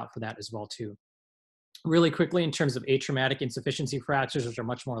to look out for that as well too. Really quickly, in terms of atraumatic insufficiency fractures, which are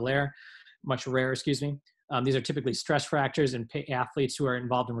much rarer, these are typically stress fractures in athletes who are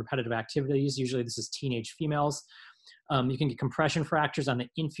involved in repetitive activities. Usually this is teenage females. You can get compression fractures on the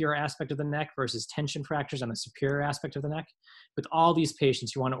inferior aspect of the neck versus tension fractures on the superior aspect of the neck. With all these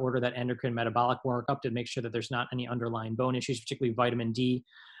patients, you want to order that endocrine metabolic workup to make sure that there's not any underlying bone issues, particularly vitamin D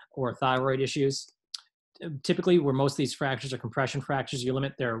or thyroid issues. Typically, where most of these fractures are compression fractures, you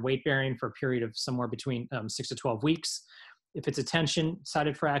limit their weight bearing for a period of somewhere between 6 to 12 weeks. If it's a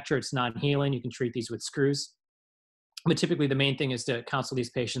tension-sided fracture, it's non-healing. You can treat these with screws. But typically, the main thing is to counsel these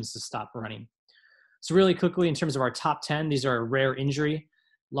patients to stop running. So really quickly, in terms of our top 10, these are a rare injury.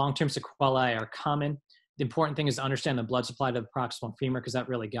 Long-term sequelae are common. The important thing is to understand the blood supply to the proximal femur, because that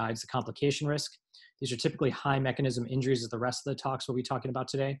really guides the complication risk. These are typically high mechanism injuries, as the rest of the talks we'll be talking about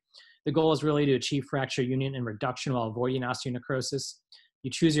today. The goal is really to achieve fracture union and reduction while avoiding osteonecrosis. You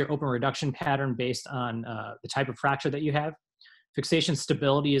choose your open reduction pattern based on the type of fracture that you have. Fixation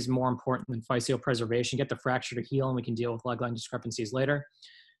stability is more important than fascial preservation. Get the fracture to heal, and we can deal with leg length discrepancies later.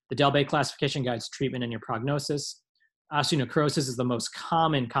 The Delbay classification guides treatment and your prognosis. Osteonecrosis is the most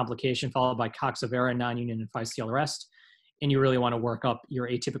common complication, followed by Coxa-vara, non-union, and fascial arrest. And you really want to work up your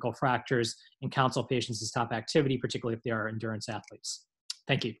atypical fractures and counsel patients to stop activity, particularly if they are endurance athletes.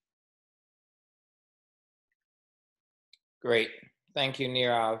 Thank you. Great. Thank you,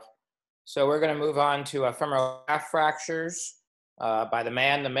 Nirav. So we're going to move on to femoral shaft fractures by the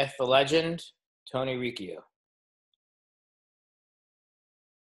man, the myth, the legend, Tony Riccio.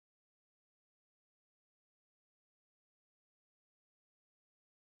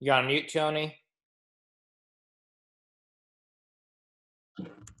 You on mute, Tony?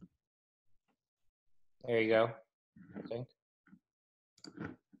 There you go, I think.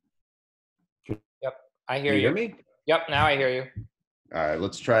 I hear Can you you. hear me? Yep, now I hear you. All right,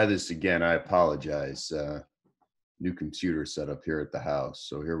 let's try this again. I apologize. New computer set up here at the house.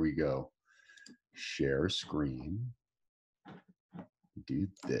 So here we go. Share screen. Do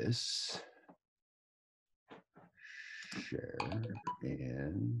this. Share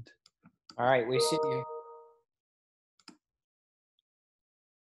and All right, we see you.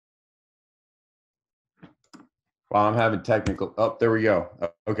 well, I'm having technical. Oh, there we go.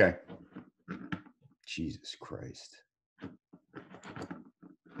 Okay. Jesus Christ.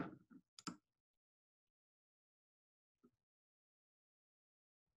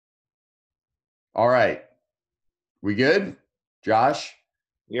 All right. We good? Josh?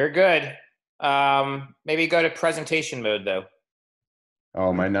 You're good. Maybe go to presentation mode though. Oh,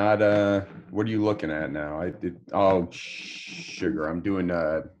 am I not what are you looking at now? Oh sugar. I'm doing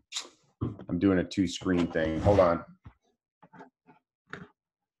a 2-screen thing. Hold on.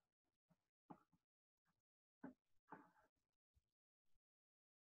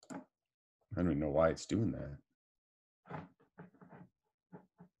 I don't know why it's doing that.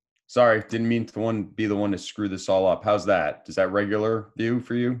 Sorry, didn't mean to be the one to screw this all up. How's that? Is that regular view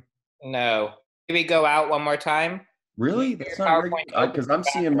for you? No. Maybe go out one more time. Really? That's not regular because I'm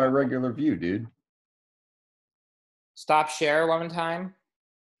seeing my regular view, dude. Stop share one time.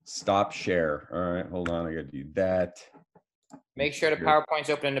 Stop share. All right, hold on. I got to do that. Make sure the PowerPoint's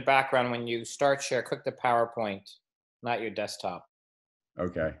open in the background when you start share. Click the PowerPoint, not your desktop.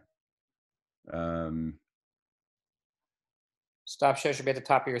 Okay. Stop share should be at the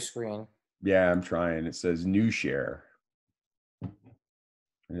top of your screen. Yeah, I'm trying. It says new share.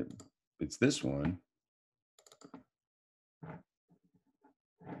 It's this one.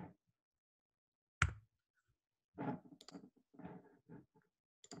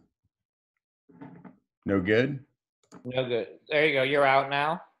 No good? No good. There you go. You're out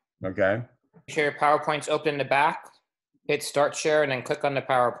now. Okay. Make sure your PowerPoint's open in the back. Hit start share and then click on the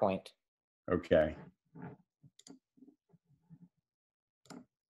PowerPoint. Okay.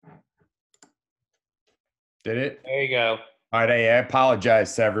 Did it? There you go. All right, I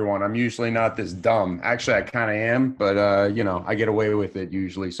apologize to everyone. I'm usually not this dumb. Actually, I kind of am, but I get away with it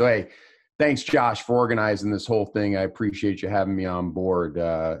usually. So, hey, thanks, Josh, for organizing this whole thing. I appreciate you having me on board.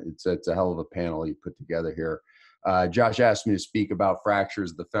 It's a hell of a panel you put together here. Josh asked me to speak about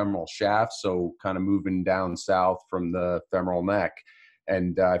fractures of the femoral shaft, so kind of moving down south from the femoral neck.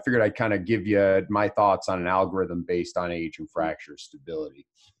 And I figured I'd kind of give you my thoughts on an algorithm based on age and fracture stability.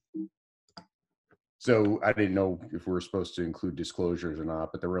 So I didn't know if we were supposed to include disclosures or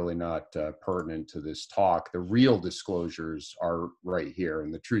not, but they're really not pertinent to this talk. The real disclosures are right here.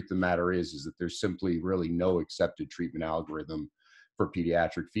 And the truth of the matter is that there's simply really no accepted treatment algorithm for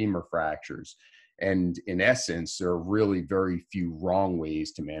pediatric femur fractures. And in essence, there are really very few wrong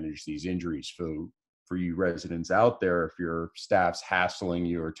ways to manage these injuries. For you residents out there, if your staff's hassling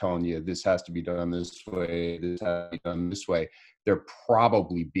you or telling you this has to be done this way, this has to be done this way, they're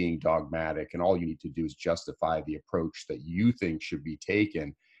probably being dogmatic, and all you need to do is justify the approach that you think should be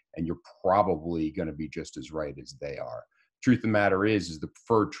taken, and you're probably going to be just as right as they are. Truth of the matter is the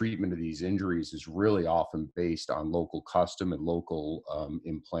preferred treatment of these injuries is really often based on local custom and local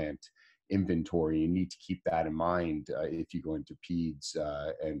implant inventory. You need to keep that in mind if you go into peds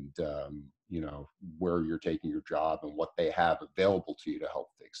and where you're taking your job and what they have available to you to help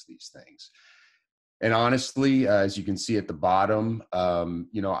fix these things. And honestly, as you can see at the bottom,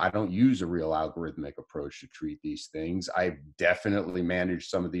 I don't use a real algorithmic approach to treat these things. I've definitely managed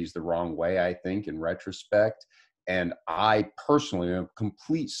some of these the wrong way, I think, in retrospect. And I personally am a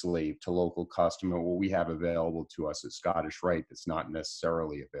complete slave to local custom and what we have available to us at Scottish Rite that's not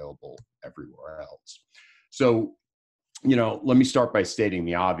necessarily available everywhere else. So, let me start by stating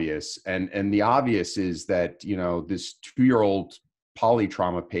the obvious. And the obvious is that, this 2-year-old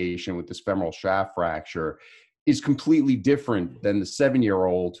polytrauma patient with this femoral shaft fracture is completely different than the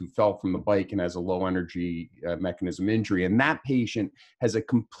 7-year-old who fell from the bike and has a low energy mechanism injury. And that patient has a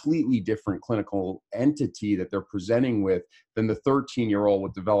completely different clinical entity that they're presenting with than the 13-year-old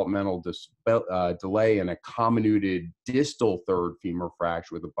with developmental delay and a comminuted distal third femur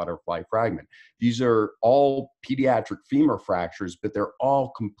fracture with a butterfly fragment. These are all pediatric femur fractures, but they're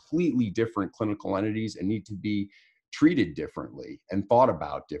all completely different clinical entities and need to be treated differently and thought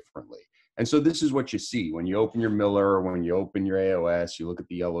about differently. And so this is what you see when you open your Miller, when you open your AAHS, you look at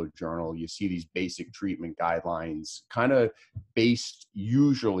the yellow journal, you see these basic treatment guidelines kind of based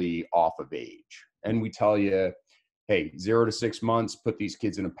usually off of age. And we tell you, hey, 0 to 6 months, put these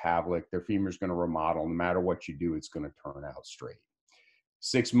kids in a Pavlik, their femur is going to remodel. No matter what you do, it's going to turn out straight.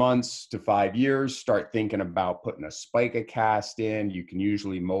 6 months to 5 years, start thinking about putting a spica cast in. You can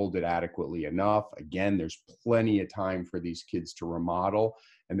usually mold it adequately enough. Again, there's plenty of time for these kids to remodel,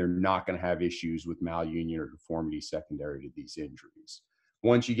 and they're not going to have issues with malunion or deformity secondary to these injuries.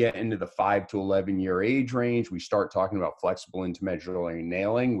 Once you get into the 5 to 11 year age range, we start talking about flexible intermedullary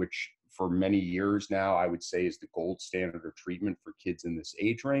nailing, which for many years now, I would say is the gold standard of treatment for kids in this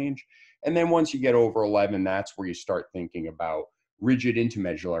age range. And then once you get over 11, that's where you start thinking about rigid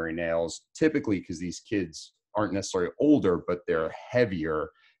intermedullary nails, typically because these kids aren't necessarily older, but they're heavier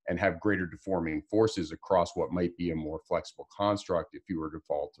and have greater deforming forces across what might be a more flexible construct if you were to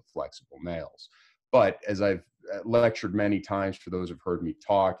default to flexible nails. But as I've lectured many times for those who've heard me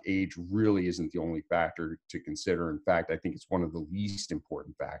talk, age really isn't the only factor to consider. In fact, I think it's one of the least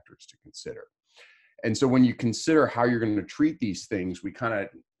important factors to consider. And so when you consider how you're going to treat these things, we kind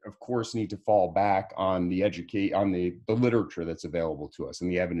of course, need to fall back on the literature that's available to us and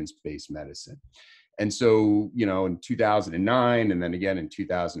the evidence-based medicine. And so, you know, in 2009 and then again in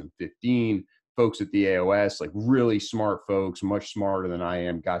 2015, folks at the AAHS, like really smart folks, much smarter than I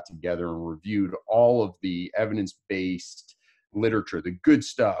am, got together and reviewed all of the evidence-based literature, the good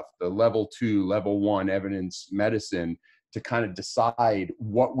stuff, the level 2, level 1 evidence medicine, to kind of decide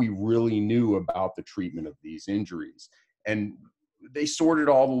what we really knew about the treatment of these injuries. And they sorted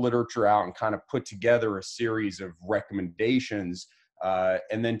all the literature out and kind of put together a series of recommendations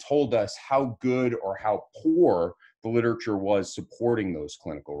and then told us how good or how poor the literature was supporting those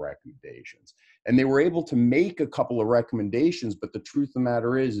clinical recommendations. And they were able to make a couple of recommendations, but the truth of the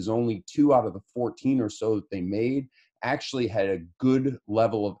matter is only 2 out of the 14 or so that they made actually had a good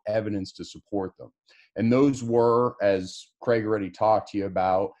level of evidence to support them. And those were, as Craig already talked to you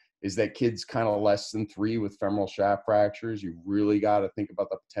about, is that kids kind of less than 3 with femoral shaft fractures, you really got to think about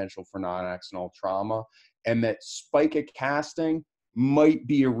the potential for non-accidental trauma, and that spica casting might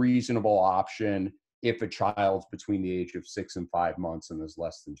be a reasonable option if a child's between the age of 6 and 5 months and is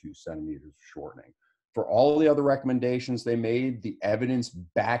less than 2 centimeters of shortening. For all the other recommendations they made, the evidence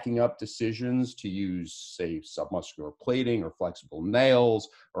backing up decisions to use, say, submuscular plating or flexible nails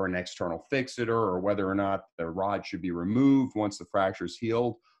or an external fixator, or whether or not the rod should be removed once the fracture is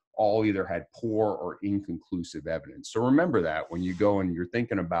healed, all either had poor or inconclusive evidence. So remember that when you go and you're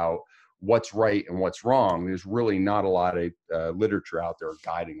thinking about what's right and what's wrong, there's really not a lot of literature out there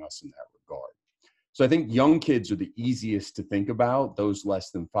guiding us in that regard. So I think young kids are the easiest to think about, those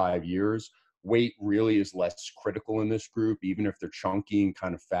less than 5 years. Weight really is less critical in this group. Even if they're chunky and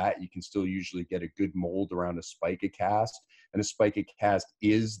kind of fat, you can still usually get a good mold around a spica cast. And a spica cast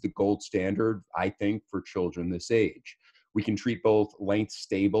is the gold standard, I think, for children this age. We can treat both length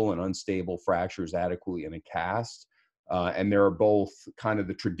stable and unstable fractures adequately in a cast. And there are both kind of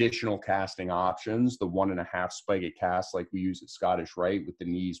the traditional casting options, the 1.5 spica cast like we use at Scottish Rite with the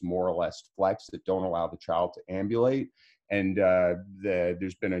knees more or less flexed that don't allow the child to ambulate. And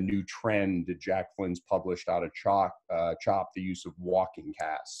there's been a new trend that Jack Flynn's published out of CHOP, the use of walking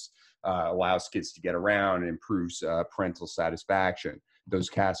casts. Allows kids to get around and improves parental satisfaction. Those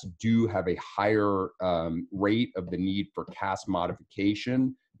casts do have a higher rate of the need for cast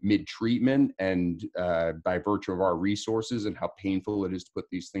modification mid-treatment, and by virtue of our resources and how painful it is to put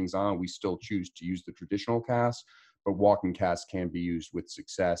these things on, we still choose to use the traditional cast, but walking casts can be used with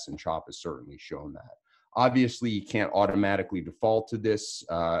success, and CHOP has certainly shown that. Obviously, you can't automatically default to this.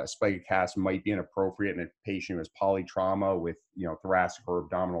 A spica cast might be inappropriate in a patient who has polytrauma with, you know, thoracic or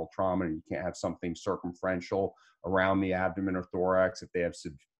abdominal trauma, and you can't have something circumferential around the abdomen or thorax if they have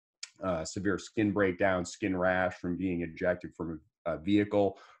severe skin breakdown, skin rash from being ejected from a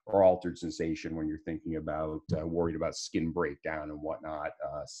vehicle, or altered sensation when you're thinking about worried about skin breakdown and whatnot,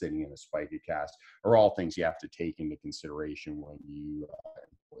 sitting in a spica cast, are all things you have to take into consideration when you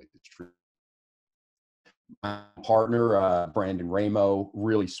employ the treatment. My partner, Brandon Ramo,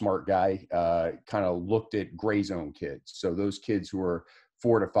 really smart guy, kind of looked at gray zone kids. So those kids who are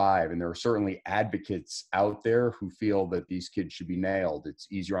 4 to 5, and there are certainly advocates out there who feel that these kids should be nailed. It's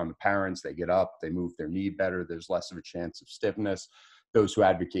easier on the parents. They get up, they move their knee better. There's less of a chance of stiffness. Those who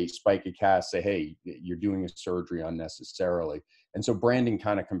advocate spica casts say, hey, you're doing a surgery unnecessarily. And so Brandon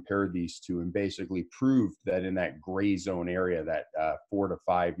kind of compared these two and basically proved that in that gray zone area, that 4 to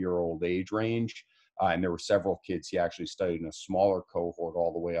 5 year old age range, and there were several kids he actually studied in a smaller cohort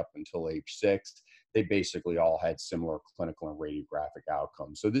all the way up until age 6. They basically all had similar clinical and radiographic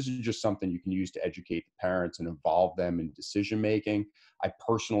outcomes. So this is just something you can use to educate the parents and involve them in decision-making. I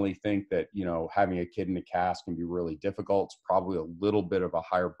personally think that, you know, having a kid in a cast can be really difficult. It's probably a little bit of a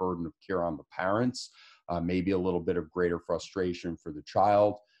higher burden of care on the parents, maybe a little bit of greater frustration for the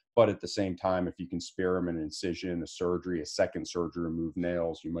child. But at the same time, if you can spare them an incision, a surgery, a second surgery, remove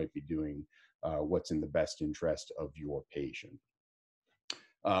nails, you might be doing what's in the best interest of your patient.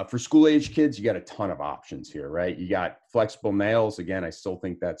 For school-age kids, you got a ton of options here, right? You got flexible nails. Again, I still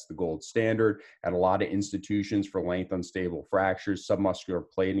think that's the gold standard. At a lot of institutions for length unstable fractures, submuscular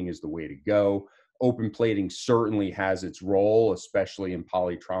plating is the way to go. Open plating certainly has its role, especially in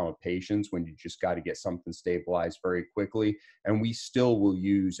polytrauma patients when you just got to get something stabilized very quickly. And we still will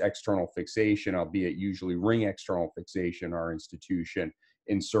use external fixation, albeit usually ring external fixation in our institution,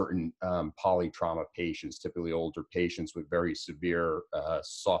 in certain polytrauma patients, typically older patients with very severe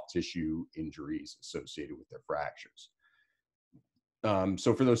soft tissue injuries associated with their fractures.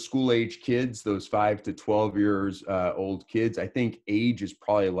 So for those school-age kids, those 5 to 12 years old kids, I think age is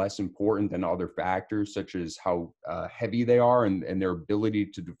probably less important than other factors, such as how heavy they are and their ability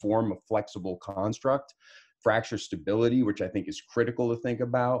to deform a flexible construct. Fracture stability, which I think is critical to think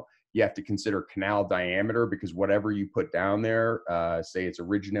about. You have to consider canal diameter, because whatever you put down there, say it's a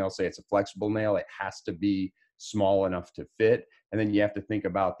rigid nail, say it's a flexible nail, it has to be small enough to fit. And then you have to think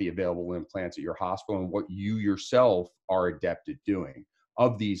about the available implants at your hospital and what you yourself are adept at doing.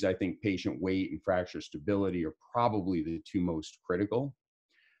 Of these, I think patient weight and fracture stability are probably the two most critical.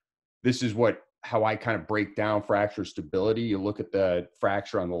 This is how I kind of break down fracture stability. You look at the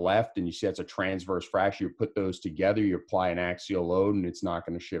fracture on the left and you see that's a transverse fracture. You put those together, you apply an axial load, and it's not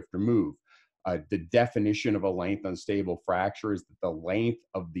going to shift or move. The definition of a length unstable fracture is that the length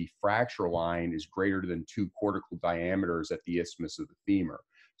of the fracture line is greater than 2 cortical diameters at the isthmus of the femur.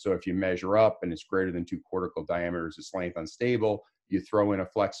 So if you measure up and it's greater than 2 cortical diameters, it's length unstable. You throw in a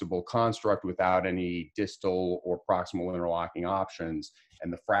flexible construct without any distal or proximal interlocking options,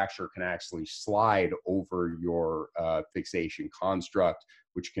 and the fracture can actually slide over your fixation construct,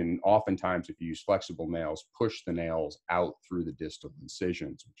 which can oftentimes, if you use flexible nails, push the nails out through the distal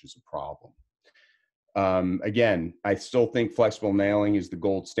incisions, which is a problem. Again, I still think flexible nailing is the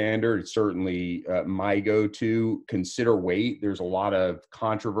gold standard. It's certainly my go-to. Consider weight. There's a lot of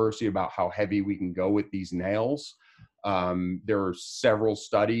controversy about how heavy we can go with these nails. There are several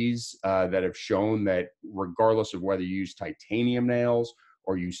studies that have shown that regardless of whether you use titanium nails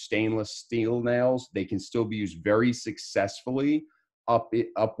or use stainless steel nails, they can still be used very successfully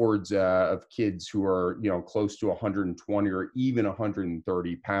upwards of kids who are, close to 120 or even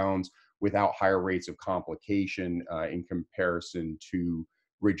 130 pounds without higher rates of complication in comparison to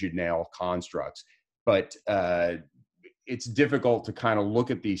rigid nail constructs. But it's difficult to kind of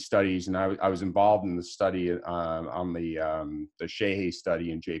look at these studies, and I was involved in the study on the Shehe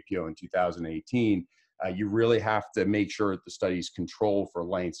study in JPO in 2018. You really have to make sure that the study's controlled for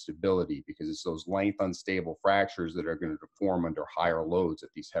length stability, because it's those length unstable fractures that are going to deform under higher loads that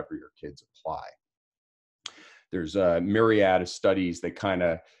these heavier kids apply. There's a myriad of studies that kind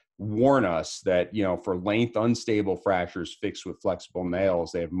of warn us that, for length unstable fractures fixed with flexible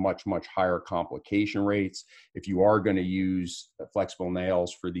nails, they have much, much higher complication rates. If you are going to use flexible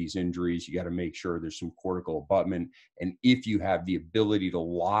nails for these injuries, you got to make sure there's some cortical abutment. And if you have the ability to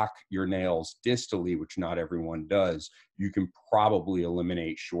lock your nails distally, which not everyone does, you can probably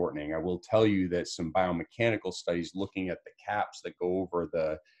eliminate shortening. I will tell you that some biomechanical studies looking at the caps that go over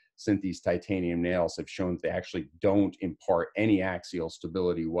the Synthes titanium nails have shown that they actually don't impart any axial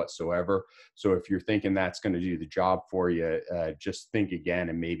stability whatsoever. So if you're thinking that's going to do the job for you, just think again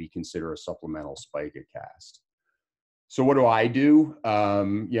and maybe consider a supplemental spica cast. So what do I do?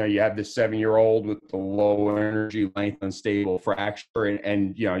 You have this 7-year-old with the low energy length unstable fracture,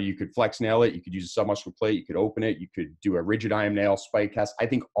 and you could flex nail it, you could use a submuscular plate, you could open it, you could do a rigid IM nail spike cast. I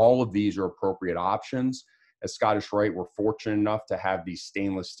think all of these are appropriate options. At Scottish Rite, we're fortunate enough to have these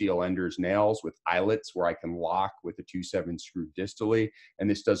stainless steel Enders nails with eyelets where I can lock with a 2/7 screw distally. And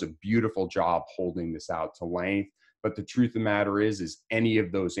this does a beautiful job holding this out to length. But the truth of the matter is any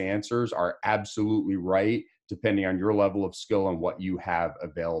of those answers are absolutely right, depending on your level of skill and what you have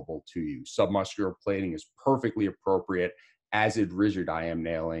available to you. Submuscular plating is perfectly appropriate, as is rigid IM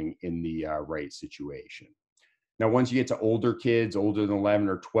nailing in the right situation. Now, once you get to older kids, older than 11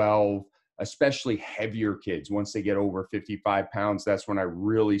 or 12, especially heavier kids, once they get over 55 pounds, that's when I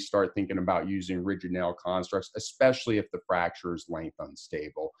really start thinking about using rigid nail constructs, especially if the fracture is length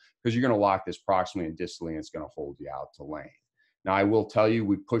unstable, because you're going to lock this proximally and distally, and it's going to hold you out to length. Now, I will tell you,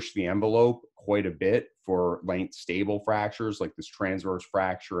 we push the envelope quite a bit for length stable fractures, like this transverse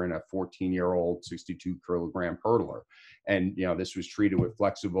fracture in a 14-year-old 62-kilogram hurdler. And, this was treated with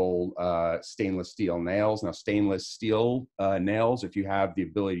flexible stainless steel nails. Now, stainless steel nails, if you have the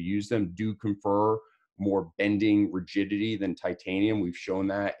ability to use them, do confer more bending rigidity than titanium. We've shown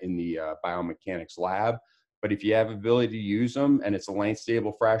that in the biomechanics lab. But if you have ability to use them and it's a length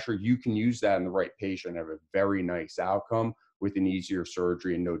stable fracture, you can use that in the right patient and have a very nice outcome with an easier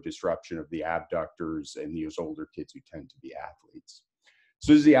surgery and no disruption of the abductors and those older kids who tend to be athletes.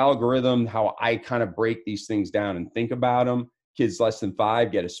 So this is the algorithm, how I kind of break these things down and think about them. Kids less than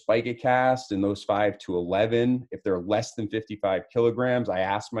 5 get a spica cast, and those 5 to 11, if they're less than 55 kilograms, I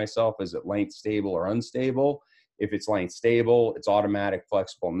ask myself, is it length stable or unstable? If it's length stable, it's automatic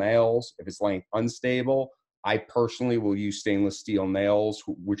flexible nails. If it's length unstable, I personally will use stainless steel nails,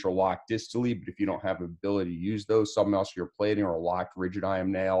 which are locked distally, but if you don't have the ability to use those, submuscular plating or a locked rigid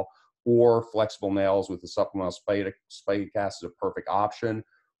IM nail or flexible nails with a supplemental spica cast is a perfect option.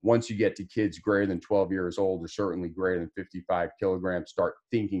 Once you get to kids greater than 12 years old or certainly greater than 55 kilograms, start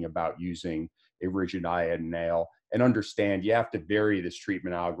thinking about using a rigid IM nail and understand you have to vary this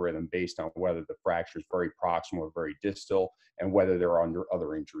treatment algorithm based on whether the fracture is very proximal or very distal and whether there are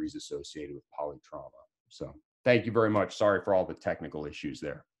other injuries associated with polytrauma. So thank you very much. Sorry for all the technical issues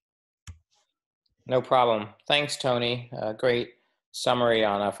there. No problem. Thanks, Tony. Great summary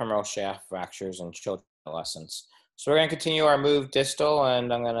on femoral shaft fractures in children and adolescents. So we're going to continue our move distal,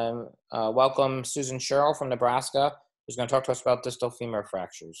 and I'm going to welcome Susan Sherrill from Nebraska, who's going to talk to us about distal femur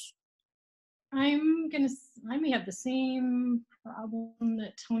fractures. I may have the same problem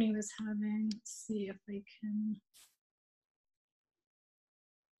that Tony was having. Let's see if I can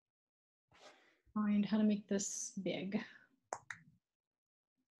find how to make this big.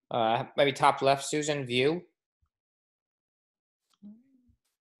 Maybe top left, Susan, view.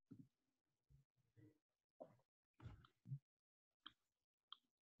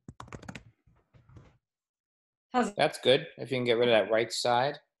 That's good. If you can get rid of that right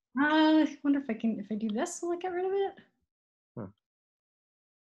side. I wonder if I do this, will it get rid of it?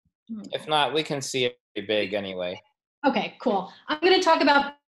 If not, we can see it big anyway. Okay, cool. I'm going to talk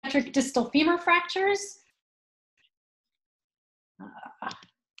about pediatric distal femur fractures.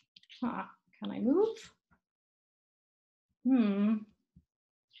 Can I move?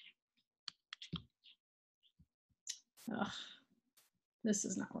 This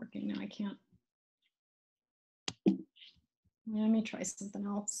is not working now. I can't. Let me try something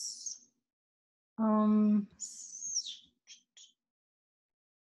else.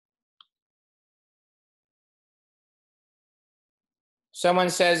 Someone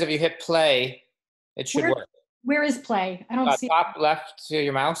says if you hit play, it should work. Where is play? I don't see. Top left to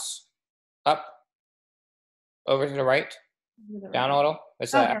your mouse. Up. Over to the right. Down a little.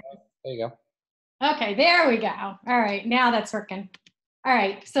 It's that. There you go. Okay, there we go. All right, now that's working. All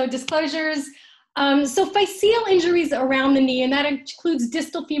right, so disclosures. So physeal injuries around the knee, and that includes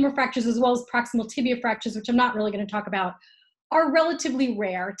distal femur fractures as well as proximal tibia fractures, which I'm not really going to talk about, are relatively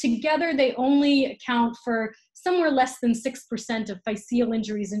rare. Together, they only account for somewhere less than 6% of physeal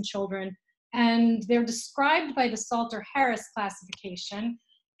injuries in children, and they're described by the Salter-Harris classification.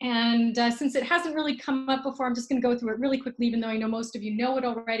 And since it hasn't really come up before, I'm just going to go through it really quickly, even though I know most of you know it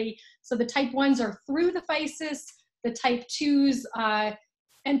already. So the type 1s are through the physis, the type 2s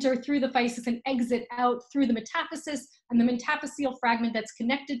enter through the physis and exit out through the metaphysis, and the metaphyseal fragment that's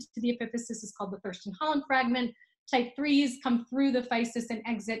connected to the epiphysis is called the Thurston-Holland fragment. Type 3s come through the physis and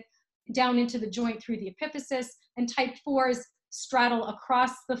exit down into the joint through the epiphysis, and type 4s straddle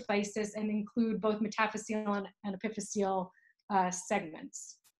across the physis and include both metaphyseal and epiphyseal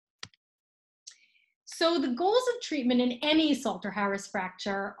segments. So the goals of treatment in any Salter-Harris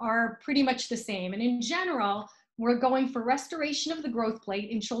fracture are pretty much the same, and in general, we're going for restoration of the growth plate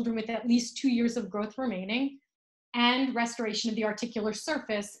in children with at least 2 years of growth remaining and restoration of the articular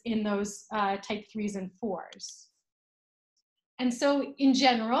surface in those type 3s and 4s. And so in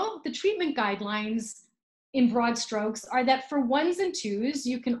general, the treatment guidelines in broad strokes are that for 1s and 2s,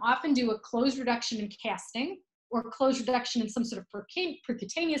 you can often do a closed reduction in casting or closed reduction in some sort of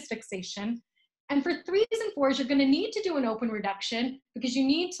percutaneous fixation. And for 3s and 4s, you're going to need to do an open reduction because you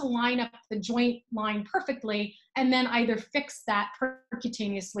need to line up the joint line perfectly and then either fix that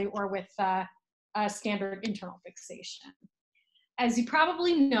percutaneously or with a standard internal fixation. As you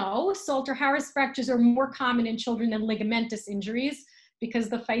probably know, Salter-Harris fractures are more common in children than ligamentous injuries because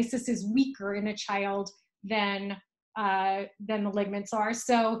the physis is weaker in a child than the ligaments are.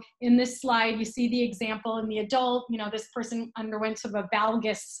 So in this slide, you see the example in the adult. You know, this person underwent sort of a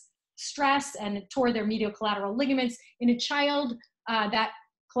valgus stress and it tore their medial collateral ligaments. In a child, that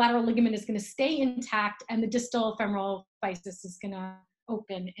collateral ligament is going to stay intact and the distal femoral physis is going to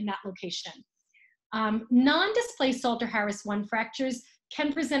open in that location. Non-displaced Salter-Harris 1 fractures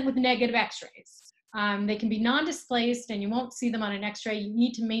can present with negative x-rays. They can be non-displaced and you won't see them on an x-ray. You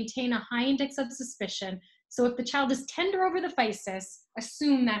need to maintain a high index of suspicion. So if the child is tender over the physis,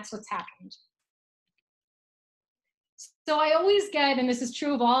 assume that's what's happened. So I always get, and this is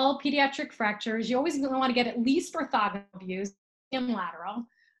true of all pediatric fractures, you always want to get at least orthogonal views and lateral.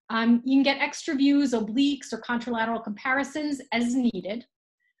 You can get extra views, obliques, or contralateral comparisons as needed.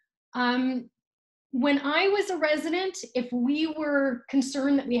 When I was a resident, if we were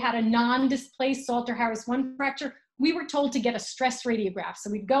concerned that we had a non-displaced Salter-Harris 1 fracture, we were told to get a stress radiograph. So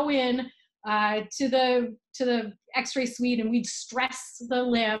we'd go in to the x-ray suite and we'd stress the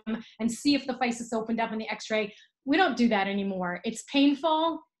limb and see if the physis opened up in the x-ray. We don't do that anymore. It's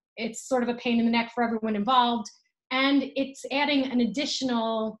painful. It's sort of a pain in the neck for everyone involved. And it's adding an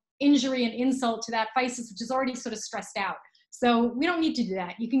additional injury and insult to that physis, which is already sort of stressed out. So we don't need to do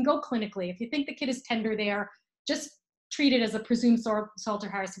that. You can go clinically. If you think the kid is tender there, just treat it as a presumed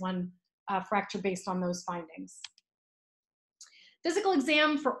Salter-Harris 1 fracture based on those findings. Physical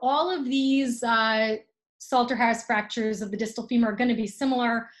exam for all of these Salter-Harris fractures of the distal femur are going to be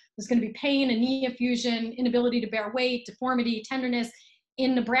similar. There's going to be pain, anemia, fusion, inability to bear weight, deformity, tenderness.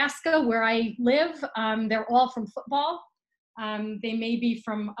 In Nebraska, where I live, they're all from football. They may be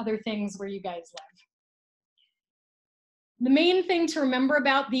from other things where you guys live. The main thing to remember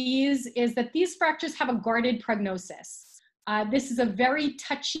about these is that these fractures have a guarded prognosis. This is a very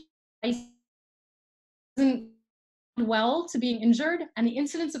touchy, isn't well to being injured, and the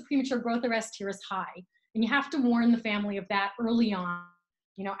incidence of premature growth arrest here is high. And you have to warn the family of that early on,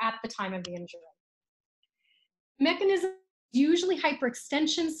 you know, at the time of the injury. Mechanism, usually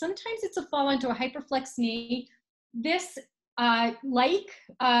hyperextension. Sometimes it's a fall onto a hyperflex knee. This, like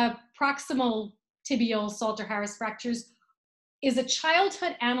proximal tibial Salter-Harris fractures, is a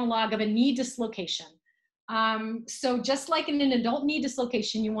childhood analog of a knee dislocation. So just like in an adult knee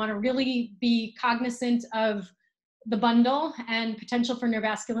dislocation, you want to really be cognizant of the bundle and potential for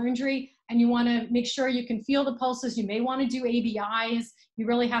neurovascular injury, and you want to make sure you can feel the pulses. You may want to do ABIs. You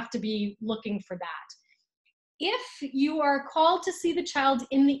really have to be looking for that. If you are called to see the child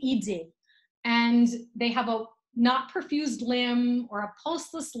in the ED and they have a not perfused limb or a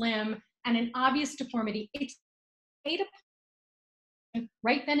pulseless limb and an obvious deformity, it's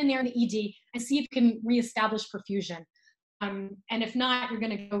right then and there in the ED and see if you can reestablish perfusion. And if not, you're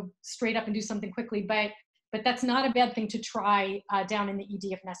going to go straight up and do something quickly, but that's not a bad thing to try down in the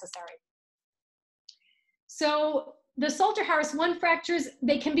ED if necessary. So the Salter-Harris 1 fractures,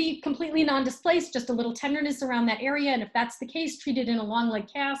 they can be completely non-displaced, just a little tenderness around that area. And if that's the case, treat it in a long leg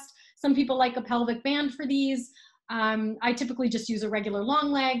cast. Some people like a pelvic band for these. I typically just use a regular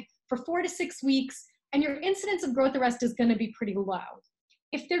long leg for 4 to 6 weeks, and your incidence of growth arrest is going to be pretty low.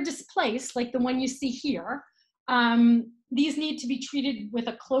 If they're displaced, like the one you see here, these need to be treated with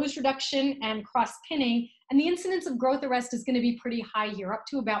a closed reduction and cross pinning, and the incidence of growth arrest is going to be pretty high here, up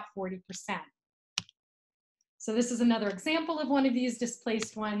to about 40%. So this is another example of one of these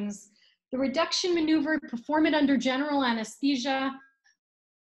displaced ones. The reduction maneuver, perform it under general anesthesia.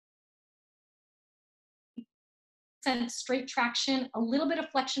 Straight traction, a little bit of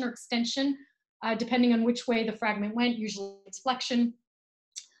flexion or extension, depending on which way the fragment went. Usually it's flexion.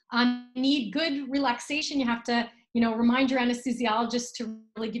 You need good relaxation. You have to, you know, remind your anesthesiologist to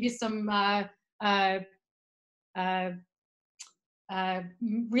really give you some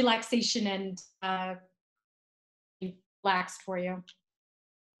relaxation and relaxed for you,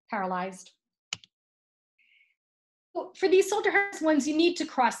 paralyzed. For these Salter-Harris ones, you need to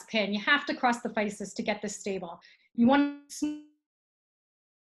cross pin. You have to cross the physis to get this stable. You want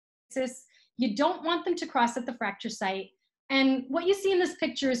you don't want them to cross at the fracture site. And what you see in this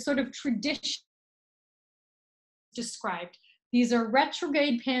picture is sort of tradition described. These are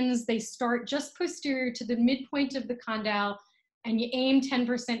retrograde pins. They start just posterior to the midpoint of the condyle, and you aim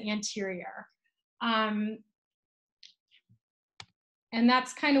 10% anterior. And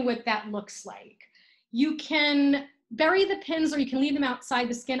that's kind of what that looks like. You can bury the pins or you can leave them outside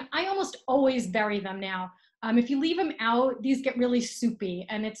the skin. I almost always bury them now. If you leave them out, these get really soupy,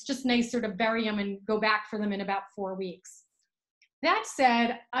 and it's just nicer to bury them and go back for them in about 4 weeks. That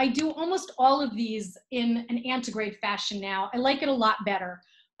said, I do almost all of these in an antegrade fashion now. I like it a lot better.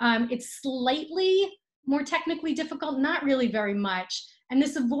 It's slightly more technically difficult, not really very much, and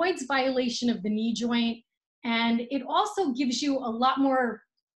this avoids violation of the knee joint, and it also gives you a lot more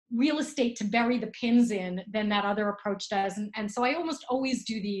real estate to bury the pins in than that other approach does. And so I almost always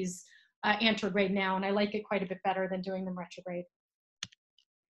do these antegrade now, and I like it quite a bit better than doing them retrograde.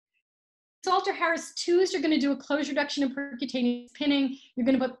 Salter-Harris 2s, you're going to do a closed reduction and percutaneous pinning. You're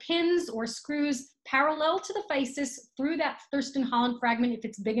going to put pins or screws parallel to the physis through that Thurston-Holland fragment if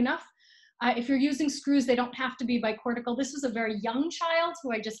it's big enough. If you're using screws, they don't have to be bicortical. This was a very young child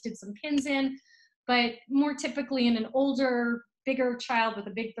who I just did some pins in, but more typically in an older, bigger child with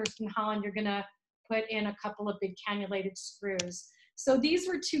a big Thurston-Holland, you're going to put in a couple of big cannulated screws. So these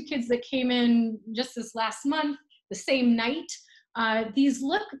were two kids that came in just this last month, the same night. These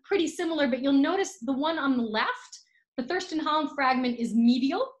look pretty similar, but you'll notice the one on the left, the Thurston-Halm fragment is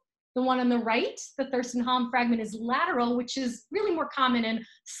medial. The one on the right, the Thurston-Halm fragment, is lateral, which is really more common and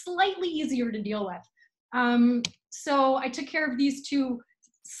slightly easier to deal with. So I took care of these two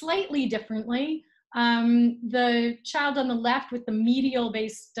slightly differently. The child on the left with the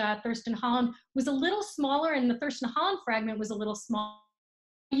medial-based Thurston-Halm was a little smaller, and the Thurston-Halm fragment was a little smaller.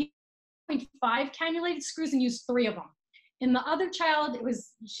 I used 0.5 cannulated screws and used 3 of them. In the other child,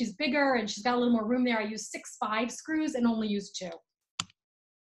 she's bigger and she's got a little more room there. I used 6.5 screws and only used 2.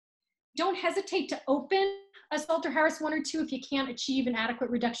 Don't hesitate to open a Salter-Harris 1 or 2 if you can't achieve an adequate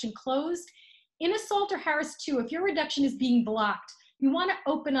reduction closed. In a Salter-Harris 2, if your reduction is being blocked, you want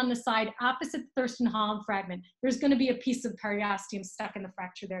to open on the side opposite the Thurston-Halm fragment. There's going to be a piece of periosteum stuck in the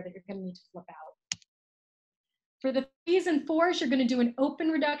fracture there that you're going to need to flip out. For the 3s and 4s, you're going to do an open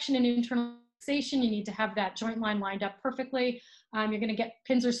reduction and internal fixation. You need to have that joint line lined up perfectly. You're going to get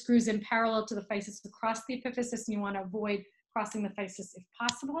pins or screws in parallel to the physis across the epiphysis, and you want to avoid crossing the physis if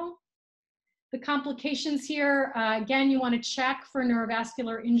possible. The complications here, again, you want to check for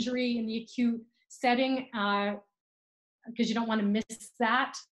neurovascular injury in the acute setting because you don't want to miss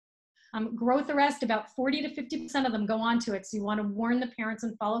that. Growth arrest, about 40 to 50% of them go on to it, so you want to warn the parents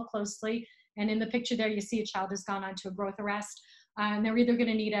and follow closely. And in the picture there, you see a child has gone on to a growth arrest. And they're either going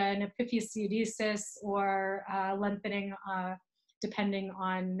to need an epiphysiodesis or lengthening, depending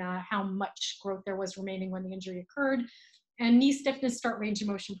on how much growth there was remaining when the injury occurred. And knee stiffness, start range of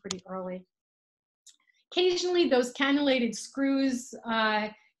motion pretty early. Occasionally, those cannulated screws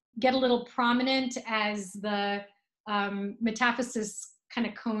get a little prominent as the metaphysis kind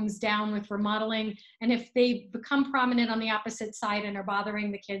of cones down with remodeling. And if they become prominent on the opposite side and are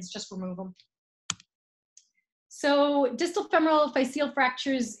bothering the kids, just remove them. So distal femoral physeal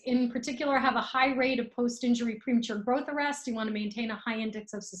fractures in particular have a high rate of post-injury premature growth arrest. You want to maintain a high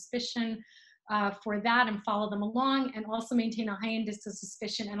index of suspicion for that and follow them along, and also maintain a high index of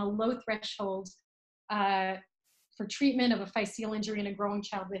suspicion and a low threshold for treatment of a physeal injury in a growing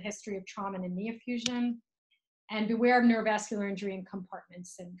child with a history of trauma and knee effusion. And beware of neurovascular injury and compartment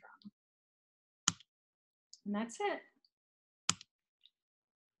syndrome. And that's it.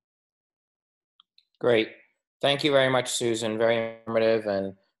 Great. Thank you very much, Susan. Very informative,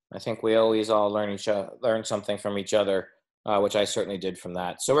 and I think we always all learn something from each other, which I certainly did from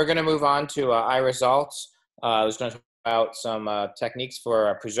that. So we're going to move on to eye results. I was going to talk about some techniques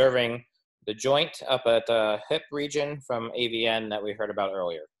for preserving the joint up at the hip region from AVN that we heard about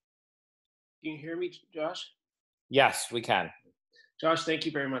earlier. Can you hear me, Josh? Yes, we can. Josh, thank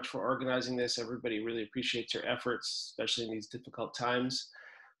you very much for organizing this. Everybody really appreciates your efforts, especially in these difficult times.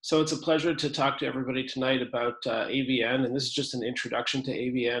 So it's a pleasure to talk to everybody tonight about AVN, and this is just an introduction to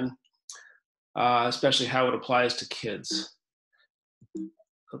AVN, especially how it applies to kids.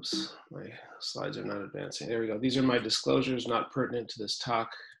 Oops, my slides are not advancing. There we go. These are my disclosures not pertinent to this talk.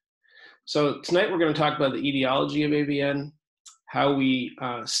 So tonight we're going to talk about the etiology of AVN, how we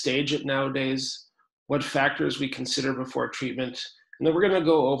stage it nowadays, what factors we consider before treatment, and then we're going to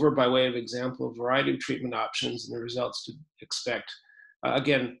go over, by way of example, a variety of treatment options and the results to expect,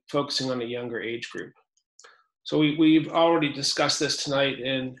 again, focusing on a younger age group. So we've already discussed this tonight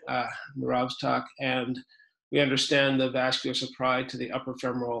in Rob's talk, and we understand the vascular supply to the upper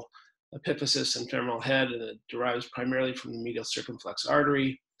femoral epiphysis and femoral head, and it derives primarily from the medial circumflex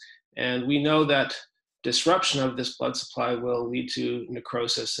artery. And we know that disruption of this blood supply will lead to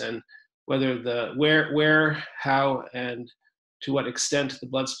necrosis, and whether where, how, and to what extent the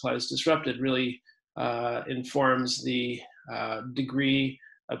blood supply is disrupted really informs the degree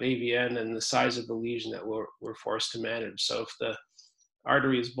of AVN and the size of the lesion that we're forced to manage. So if the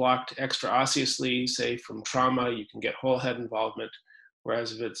artery is blocked extraosseously, say from trauma, you can get whole head involvement,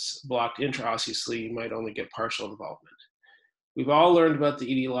 whereas if it's blocked intraosseously, you might only get partial involvement. We've all learned about the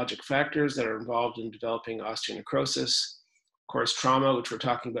etiologic factors that are involved in developing osteonecrosis. Of course, trauma, which we're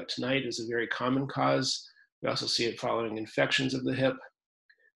talking about tonight, is a very common cause. We also see it following infections of the hip,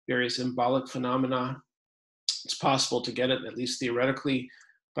 various embolic phenomena. It's possible to get it, at least theoretically,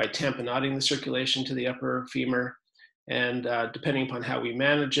 by tamponading the circulation to the upper femur. And depending upon how we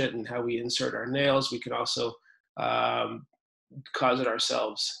manage it and how we insert our nails, we can also cause it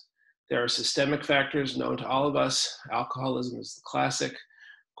ourselves. There are systemic factors known to all of us. Alcoholism is the classic.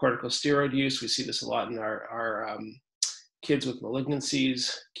 Corticosteroid use, we see this a lot in our kids with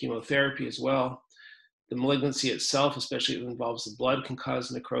malignancies, chemotherapy as well. The malignancy itself, especially if it involves the blood, can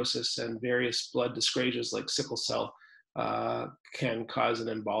cause necrosis, and various blood dyscrasias like sickle cell can cause an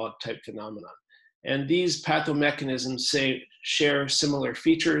embolic type phenomenon. And these pathomechanisms share similar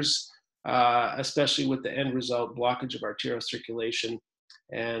features, especially with the end result blockage of arterial circulation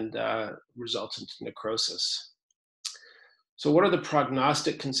and resultant necrosis. So what are the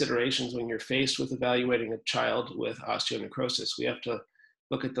prognostic considerations when you're faced with evaluating a child with osteonecrosis? We have to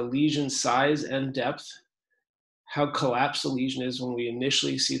look at the lesion size and depth, how collapsed the lesion is when we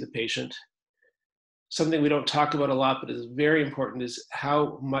initially see the patient. Something we don't talk about a lot, but is very important, is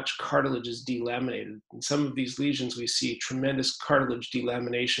how much cartilage is delaminated. In some of these lesions, we see tremendous cartilage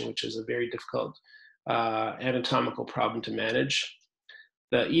delamination, which is a very difficult anatomical problem to manage.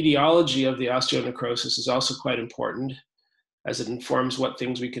 The etiology of the osteonecrosis is also quite important, as it informs what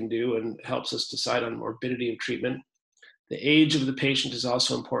things we can do and helps us decide on morbidity of treatment. The age of the patient is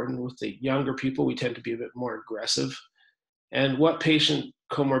also important. With the younger people, we tend to be a bit more aggressive. And what patient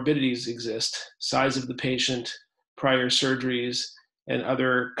comorbidities exist, size of the patient, prior surgeries, and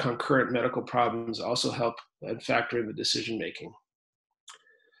other concurrent medical problems also help and factor in the decision making.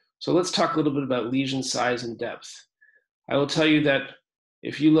 So let's talk a little bit about lesion size and depth. I will tell you that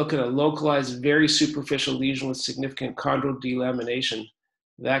if you look at a localized, very superficial lesion with significant chondral delamination,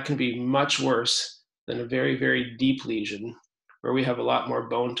 that can be much worse than a very, very deep lesion where we have a lot more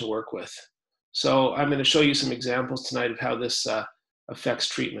bone to work with. So I'm going to show you some examples tonight of how this affects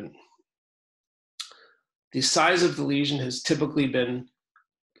treatment. The size of the lesion has typically been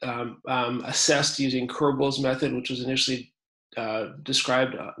assessed using Kurbel's method, which was initially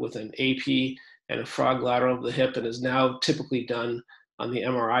described with an AP and a frog lateral of the hip, and is now typically done on the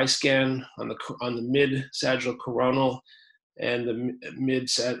MRI scan on the mid-sagittal coronal and the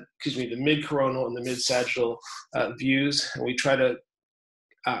mid-coronal and the mid-sagittal views. And we try to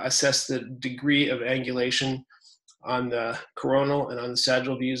assess the degree of angulation on the coronal and on the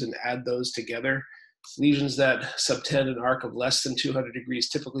sagittal views and add those together. Lesions that subtend an arc of less than 200 degrees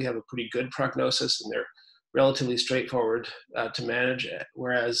typically have a pretty good prognosis, and they're relatively straightforward to manage,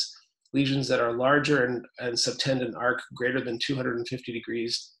 whereas lesions that are larger and subtend an arc greater than 250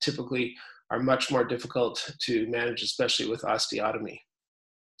 degrees typically are much more difficult to manage, especially with osteotomy.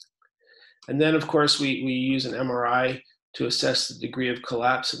 And then, of course, we use an MRI to assess the degree of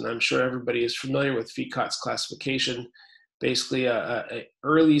collapse, and I'm sure everybody is familiar with FECOT's classification. Basically, a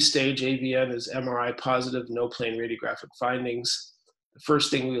early stage AVN is MRI positive, no plain radiographic findings. The first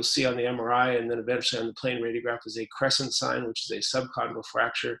thing we'll see on the MRI and then eventually on the plain radiograph is a crescent sign, which is a subchondral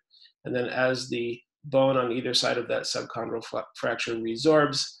fracture. And then as the bone on either side of that subchondral fracture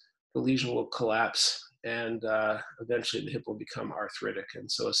resorbs, the lesion will collapse, and eventually the hip will become arthritic.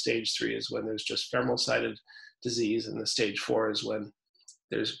 And so a stage 3 is when there's just femoral-sided disease, and the stage 4 is when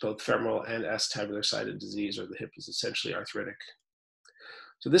there's both femoral and acetabular-sided disease, or the hip is essentially arthritic.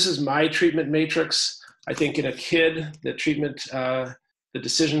 So this is my treatment matrix. I think in a kid, the treatment, the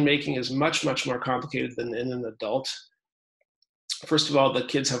decision-making is much, much more complicated than in an adult. First of all, the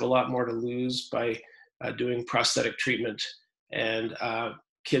kids have a lot more to lose by doing prosthetic treatment, and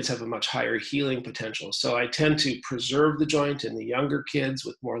kids have a much higher healing potential. So I tend to preserve the joint in the younger kids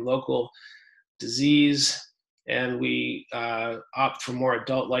with more local disease, and we opt for more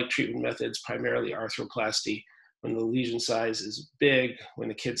adult-like treatment methods, primarily arthroplasty, when the lesion size is big, when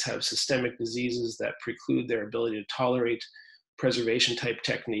the kids have systemic diseases that preclude their ability to tolerate preservation-type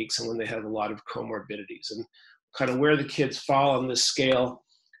techniques, and when they have a lot of comorbidities. And kind of where the kids fall on this scale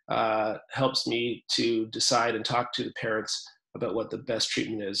helps me to decide and talk to the parents about what the best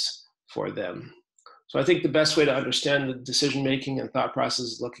treatment is for them. So I think the best way to understand the decision-making and thought process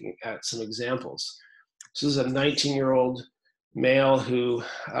is looking at some examples. So this is a 19-year-old male who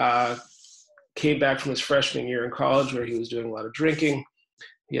came back from his freshman year in college where he was doing a lot of drinking.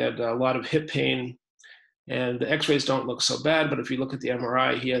 He had a lot of hip pain, and the x-rays don't look so bad, but if you look at the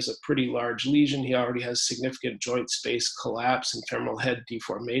MRI, he has a pretty large lesion. He already has significant joint space collapse and femoral head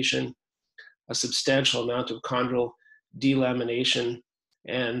deformation, a substantial amount of chondral delamination,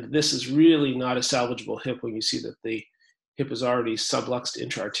 and this is really not a salvageable hip when you see that the hip is already subluxed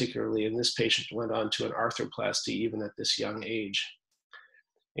intra-articularly, and this patient went on to an arthroplasty even at this young age.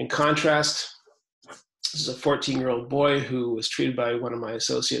 In contrast, this is a 14-year-old boy who was treated by one of my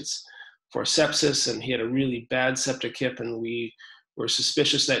associates for sepsis, and he had a really bad septic hip, and we were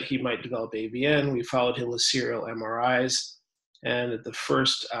suspicious that he might develop AVN. We followed him with serial MRIs, and at the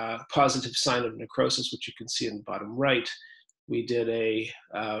first positive sign of necrosis, which you can see in the bottom right, we did a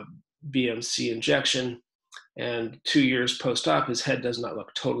BMC injection, and 2 years post-op, his head does not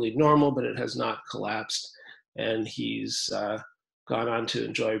look totally normal, but it has not collapsed, and he's gone on to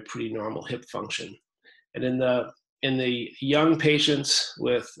enjoy pretty normal hip function. And in the young patients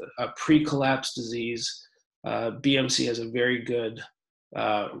with a pre-collapse disease, BMC has a very good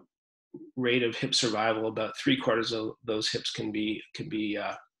rate of hip survival. About 3/4 of those hips can be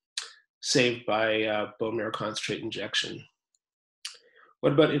saved by bone marrow concentrate injection.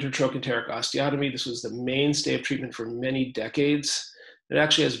 What about intratrochanteric osteotomy? This was the mainstay of treatment for many decades. It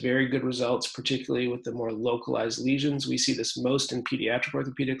actually has very good results, particularly with the more localized lesions. We see this most in pediatric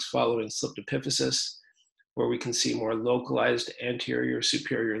orthopedics following slipped epiphysis, where we can see more localized anterior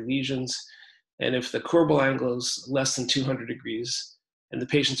superior lesions. And if the corbal angle is less than 200 degrees and the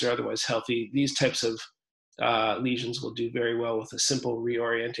patients are otherwise healthy, these types of lesions will do very well with a simple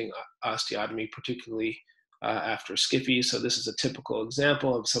reorienting osteotomy, particularly after SCFE. So this is a typical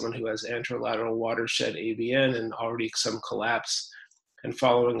example of someone who has anterolateral watershed AVN and already some collapse, and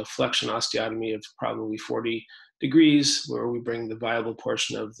following a flexion osteotomy of probably 40 degrees, where we bring the viable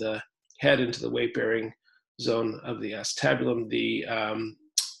portion of the head into the weight-bearing zone of the acetabulum,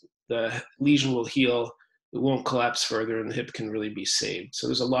 the lesion will heal, it won't collapse further, and the hip can really be saved. So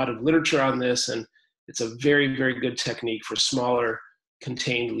there's a lot of literature on this, and it's a very, very good technique for smaller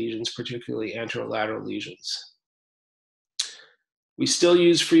contained lesions, particularly anterolateral lesions. We still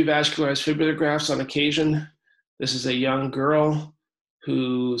use free vascularized fibrillar grafts on occasion. This is a young girl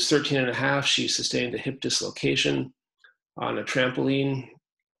who's 13 and a half. She sustained a hip dislocation on a trampoline,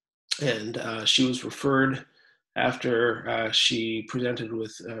 and she was referred after she presented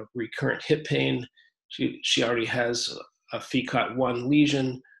with recurrent hip pain. She already has a FECOT1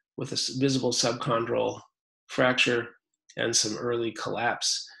 lesion with a visible subchondral fracture and some early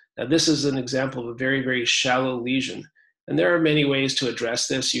collapse. Now, this is an example of a very, very shallow lesion. And there are many ways to address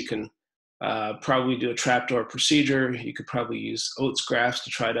this. You can probably do a trapdoor procedure. You could probably use Oates grafts to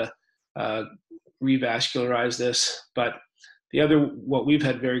try to revascularize this. But what we've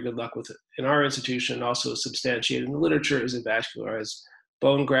had very good luck with in our institution, also substantiated in the literature, is a vascularized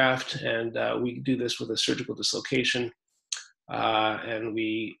bone graft. And we do this with a surgical dislocation. And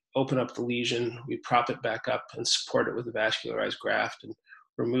we open up the lesion, we prop it back up and support it with a vascularized graft and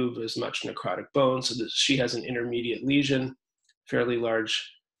remove as much necrotic bone so that she has an intermediate lesion, fairly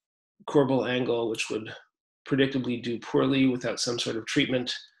large corbal angle, which would predictably do poorly without some sort of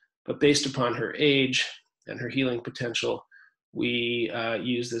treatment. But based upon her age and her healing potential, we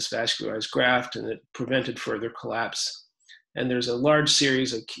use this vascularized graft, and it prevented further collapse. And there's a large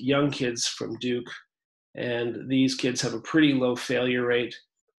series of young kids from Duke, and these kids have a pretty low failure rate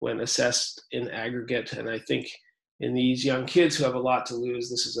when assessed in aggregate. And I think in these young kids who have a lot to lose,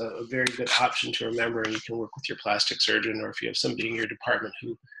 this is a very good option to remember, and you can work with your plastic surgeon, or if you have somebody in your department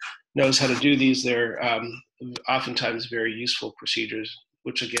who knows how to do these, they're oftentimes very useful procedures,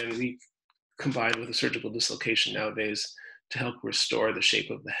 which again, we combine with a surgical dislocation nowadays to help restore the shape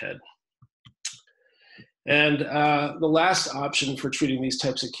of the head. And the last option for treating these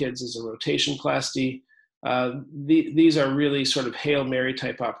types of kids is a rotation plasty. These are really sort of Hail Mary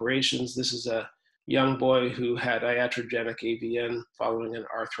type operations. This is a young boy who had iatrogenic AVN following an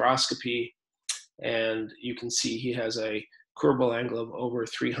arthroscopy, and you can see he has a corbal angle of over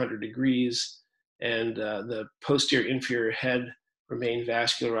 300 degrees, and the posterior inferior head remained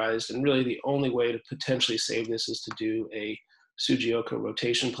vascularized, and really the only way to potentially save this is to do a Sugioka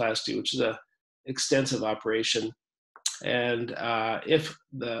rotation plasty, which is a extensive operation. And if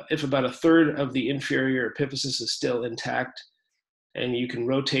about a third of the inferior epiphysis is still intact, and you can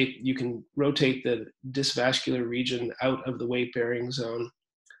rotate the dysvascular region out of the weight-bearing zone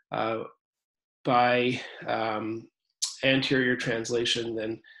by anterior translation,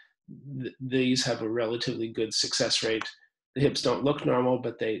 then these have a relatively good success rate. The hips don't look normal,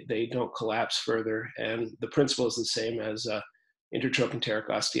 but they don't collapse further. And the principle is the same as intratrochanteric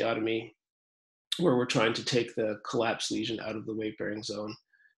osteotomy, where we're trying to take the collapsed lesion out of the weight-bearing zone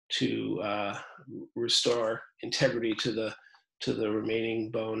to restore integrity to the remaining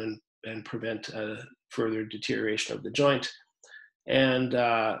bone and prevent further deterioration of the joint. And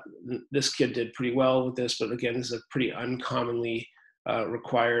this kid did pretty well with this, but again, this is a pretty uncommonly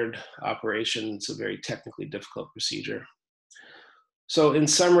required operation. It's a very technically difficult procedure. So in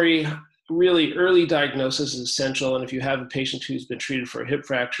summary, really early diagnosis is essential. And if you have a patient who's been treated for a hip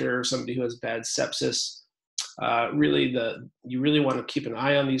fracture or somebody who has bad sepsis, you really want to keep an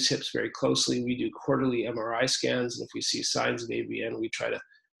eye on these hips very closely. We do quarterly MRI scans, and if we see signs of AVN, we try to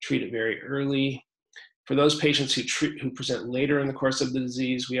treat it very early. For those patients who present later in the course of the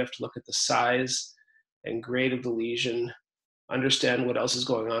disease, we have to look at the size and grade of the lesion, understand what else is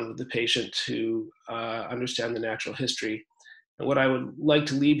going on with the patient, to understand the natural history. And what I would like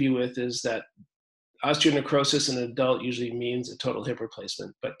to leave you with is that osteonecrosis in an adult usually means a total hip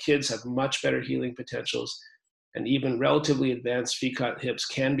replacement, but kids have much better healing potentials, and even relatively advanced FECOT hips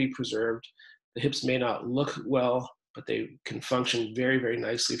can be preserved. The hips may not look well but they can function very, very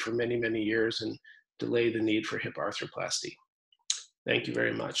nicely for many, many years and delay the need for hip arthroplasty. Thank you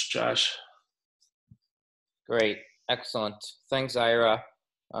very much. Josh? Great, excellent. Thanks, Ira.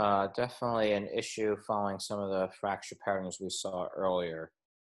 Definitely an issue following some of the fracture patterns we saw earlier.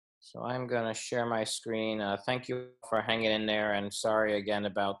 So I'm going to share my screen. Thank you for hanging in there, and sorry again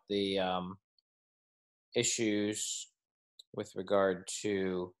about the issues with regard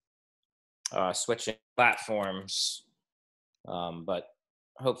to switching platforms. But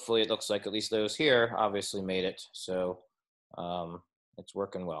hopefully it looks like at least those here obviously made it. So it's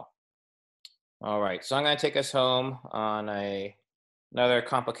working well. All right, so I'm going to take us home on another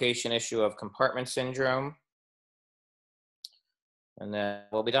complication issue of compartment syndrome. And then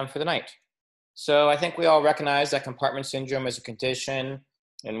we'll be done for the night. So I think we all recognize that compartment syndrome is a condition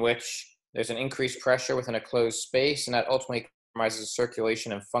in which there's an increased pressure within a closed space, and that ultimately compromises the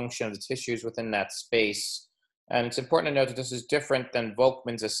circulation and function of the tissues within that space. And it's important to note that this is different than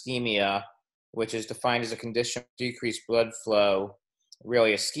Volkmann's ischemia, which is defined as a condition of decreased blood flow,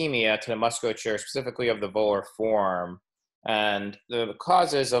 really ischemia, to the musculature, specifically of the volar form. And the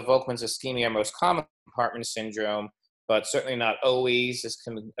causes of Volkmann's ischemia are most common compartment syndrome, but certainly not always. This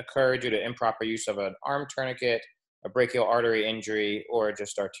can occur due to improper use of an arm tourniquet, a brachial artery injury, or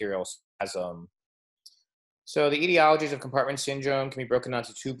just arterial spasm. So the etiologies of compartment syndrome can be broken down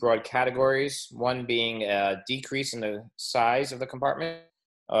to two broad categories, one being a decrease in the size of the compartment,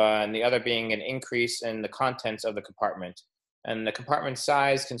 and the other being an increase in the contents of the compartment. And the compartment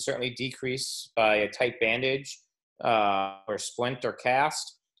size can certainly decrease by a tight bandage, or splint or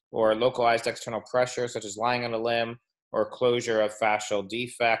cast, or localized external pressure, such as lying on a limb, or closure of fascial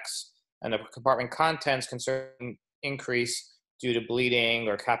defects. And the compartment contents can certainly increase due to bleeding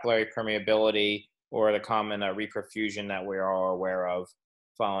or capillary permeability, or the common reperfusion that we're all aware of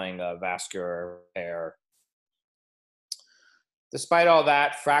following vascular repair. Despite all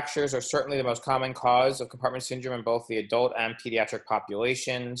that, fractures are certainly the most common cause of compartment syndrome in both the adult and pediatric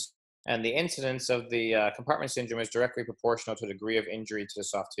populations. And the incidence of the compartment syndrome is directly proportional to the degree of injury to the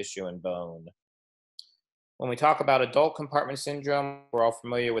soft tissue and bone. When we talk about adult compartment syndrome, we're all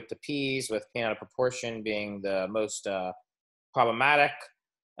familiar with the P's, with pain out of proportion being the most problematic,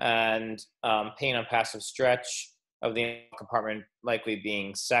 and pain on passive stretch of the compartment likely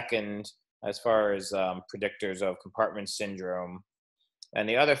being second as far as predictors of compartment syndrome. And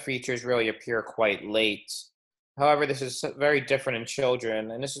the other features really appear quite late. However, this is very different in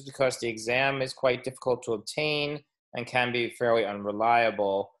children, and this is because the exam is quite difficult to obtain and can be fairly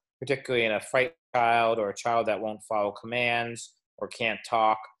unreliable, particularly in a frightened child or a child that won't follow commands or can't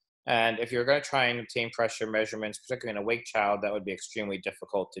talk. And if you're going to try and obtain pressure measurements, particularly in a awake child, that would be extremely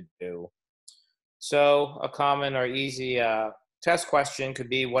difficult to do. So a common or easy test question could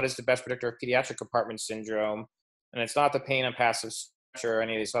be, what is the best predictor of pediatric compartment syndrome? And it's not the pain and passive stretch or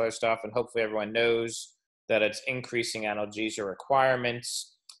any of this other stuff, and hopefully everyone knows that it's increasing analgesia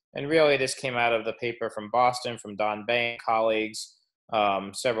requirements. And really this came out of the paper from Boston from Don Bay and colleagues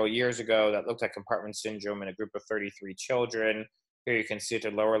several years ago that looked at compartment syndrome in a group of 33 children. Here you can see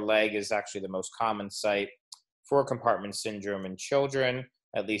that the lower leg is actually the most common site for compartment syndrome in children,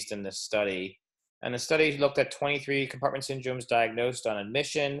 at least in this study. And the study looked at 23 compartment syndromes diagnosed on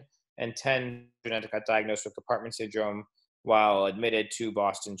admission, and 10 children got diagnosed with compartment syndrome while admitted to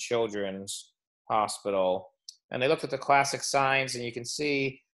Boston Children's Hospital. And they looked at the classic signs, and you can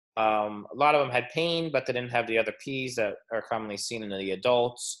see a lot of them had pain, but they didn't have the other P's that are commonly seen in the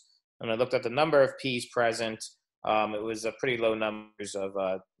adults. And I looked at the number of P's present. It was a pretty low numbers of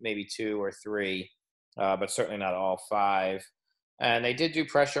maybe 2 or 3, but certainly not all 5. And they did do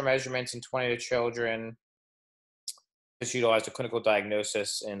pressure measurements in 20 of the children. Just utilized a clinical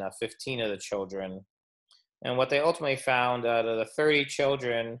diagnosis in 15 of the children. And what they ultimately found out of the 30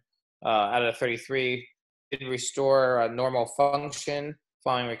 children, out of the 33, did restore normal function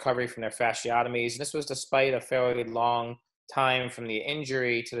following recovery from their fasciotomies. And this was despite a fairly long time from the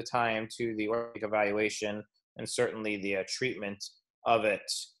injury to the time to the orthopedic evaluation, and certainly the treatment of it.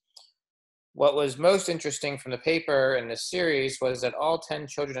 What was most interesting from the paper in this series was that all 10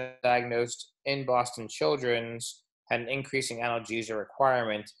 children diagnosed in Boston Children's had an increasing analgesia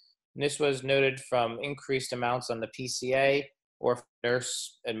requirement. And this was noted from increased amounts on the PCA or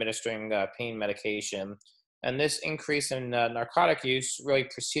nurse administering pain medication. And this increase in narcotic use really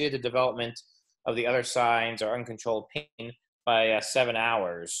preceded the development of the other signs or uncontrolled pain by 7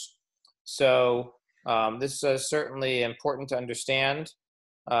 hours. So this is certainly important to understand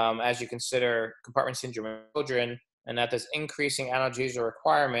as you consider compartment syndrome in children, and that this increasing analgesia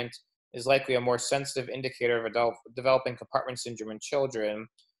requirement is likely a more sensitive indicator of adult developing compartment syndrome in children.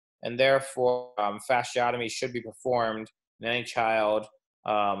 and therefore fasciotomy should be performed in any child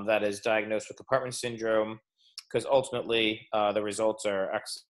that is diagnosed with compartment syndrome, because ultimately the results are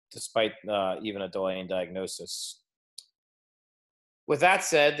excellent despite even a delay in diagnosis. With that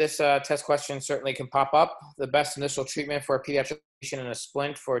said, this test question certainly can pop up. The best initial treatment for a pediatric patient in a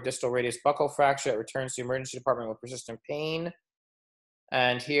splint for a distal radius buccal fracture that returns to the emergency department with persistent pain.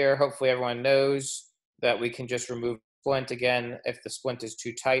 And here, hopefully everyone knows that we can just remove the splint. Again, if the splint is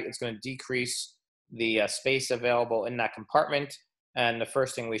too tight, it's going to decrease the space available in that compartment. And the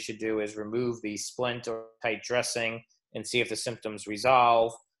first thing we should do is remove the splint or tight dressing and see if the symptoms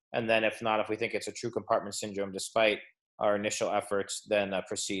resolve. And then if not, if we think it's a true compartment syndrome despite our initial efforts, then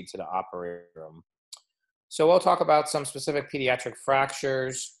proceed to the operating room. So we'll talk about some specific pediatric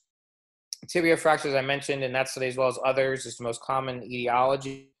fractures. Tibia fractures I mentioned in that study as well as others is the most common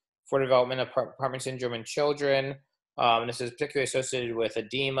etiology for development of compartment syndrome in children. And this is particularly associated with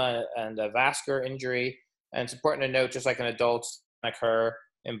edema and vascular injury. And it's important to note, just like in adults, can occur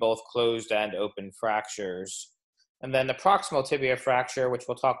in both closed and open fractures. And then the proximal tibia fracture, which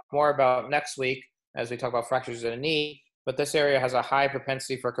we'll talk more about next week as we talk about fractures in the knee, but this area has a high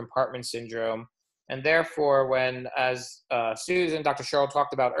propensity for compartment syndrome. And therefore, when, as Susan, Dr. Sherrill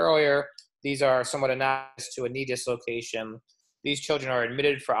talked about earlier, these are somewhat analogous to a knee dislocation. These children are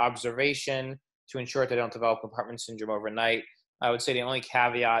admitted for observation to ensure that they don't develop compartment syndrome overnight. I would say the only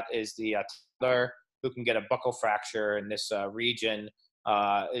caveat is the toddler who can get a buccal fracture in this region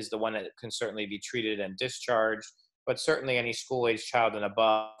is the one that can certainly be treated and discharged. But certainly any school-age child and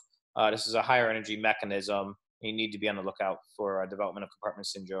above, this is a higher energy mechanism. You need to be on the lookout for development of compartment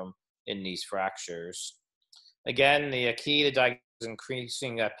syndrome in these fractures. Again, the key to diagnosing is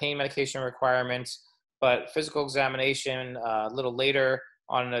increasing pain medication requirements, but physical examination a little later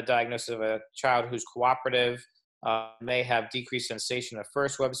on the diagnosis of a child who's cooperative may have decreased sensation of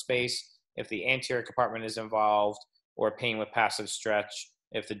first web space if the anterior compartment is involved, or pain with passive stretch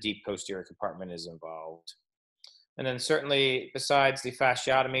if the deep posterior compartment is involved. And then certainly, besides the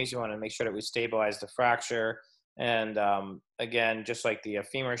fasciotomies, you want to make sure that we stabilize the fracture. And again, just like the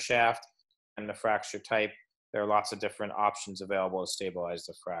femur shaft and the fracture type, there are lots of different options available to stabilize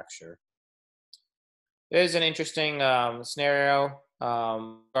the fracture. There's an interesting scenario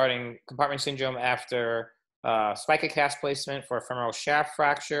regarding compartment syndrome after spica cast placement for a femoral shaft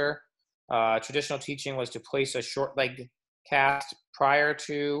fracture. Traditional teaching was to place a short leg cast prior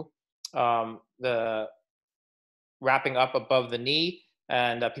to the wrapping up above the knee,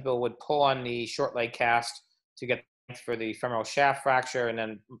 and people would pull on the short leg cast to get for the femoral shaft fracture and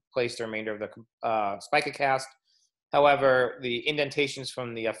then place the remainder of the spica cast. However, the indentations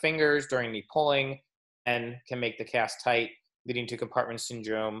from the fingers during the pulling and can make the cast tight, leading to compartment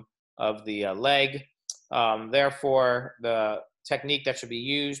syndrome of the leg. Therefore, the technique that should be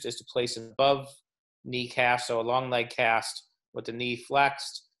used is to place an above knee cast, so a long leg cast with the knee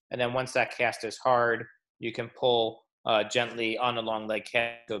flexed, and then once that cast is hard, you can pull gently on the long leg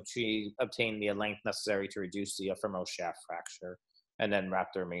cast to obtain the length necessary to reduce the femoral shaft fracture, and then wrap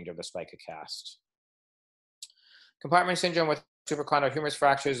the remainder of the spica cast. Compartment syndrome with supracondylar humerus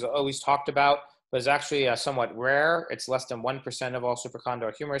fractures is always talked about, but is actually somewhat rare. It's less than 1% of all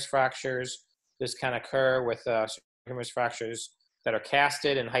supracondylar humerus fractures. This can occur with humerus fractures that are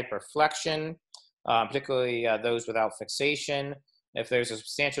casted in hyperflexion, particularly those without fixation. If there's a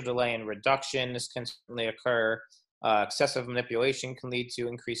substantial delay in reduction, this can certainly occur. Excessive manipulation can lead to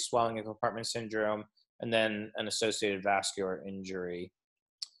increased swelling and compartment syndrome, and then an associated vascular injury.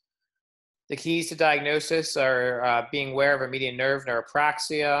 The keys to diagnosis are being aware of a median nerve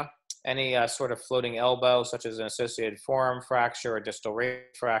neuropraxia, any sort of floating elbow, such as an associated forearm fracture or distal radius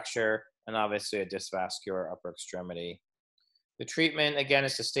fracture, and obviously a dysvascular upper extremity. The treatment, again,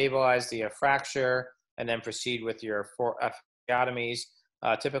 is to stabilize the fracture and then proceed with your fasciotomies.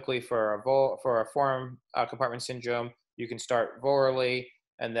 Typically for a forearm compartment syndrome, you can start vorally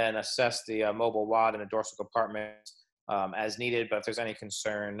and then assess the mobile wad in the dorsal compartment as needed, but if there's any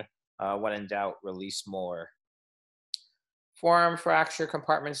concern, when in doubt, release more. Forearm fracture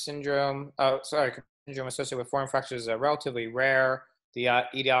compartment syndrome, syndrome associated with forearm fractures is relatively rare. The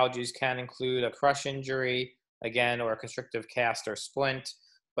etiologies can include a crush injury, again, or a constrictive cast or splint,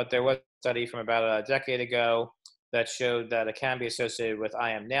 but there was a study from about a decade ago that showed that it can be associated with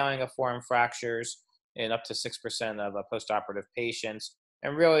IM nailing of forearm fractures in up to 6% of postoperative patients.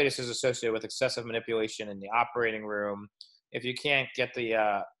 And really, this is associated with excessive manipulation in the operating room. If you can't get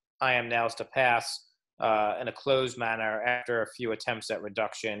the IM nails to pass in a closed manner after a few attempts at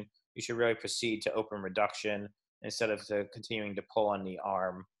reduction, you should really proceed to open reduction instead of continuing to pull on the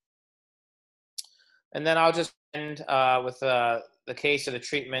arm. And then I'll just end with the case of the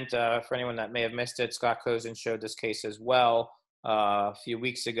treatment, for anyone that may have missed it, Scott Cozen showed this case as well a few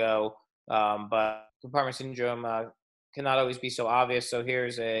weeks ago. But compartment syndrome cannot always be so obvious. So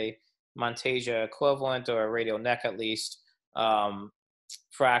here's a Montasia equivalent, or a radial neck at least,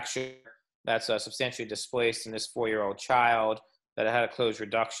 fracture that's substantially displaced in this 4-year-old child that had a closed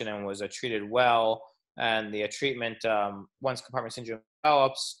reduction and was treated well. And the treatment, once compartment syndrome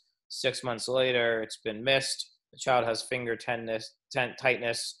develops, 6 months later, it's been missed. The child has finger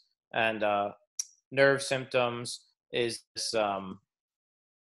tightness and nerve symptoms. Is this,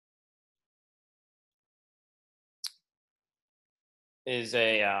 is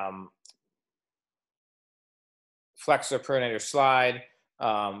a flexor pronator slide,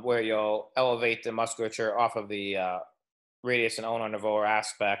 where you'll elevate the musculature off of the radius and ulnar volar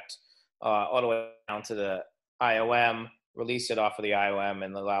aspect all the way down to the IOM, release it off of the IOM,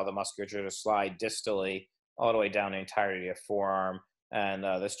 and allow the musculature to slide distally all the way down the entirety of forearm. And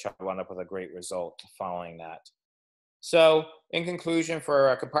this child wound up with a great result following that. So in conclusion,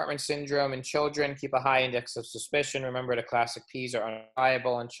 for compartment syndrome in children, keep a high index of suspicion. Remember, the classic Ps are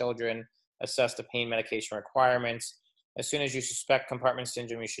unreliable in children. Assess the pain medication requirements. As soon as you suspect compartment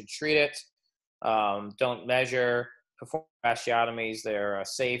syndrome, you should treat it. Don't measure, perform fasciotomies. They're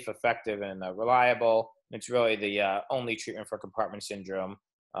safe, effective, and reliable. It's really the only treatment for compartment syndrome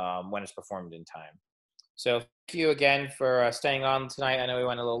when it's performed in time. So thank you again for staying on tonight. I know we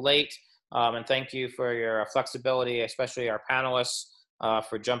went a little late. And thank you for your flexibility, especially our panelists,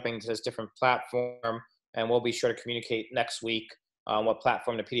 for jumping to this different platform. And we'll be sure to communicate next week what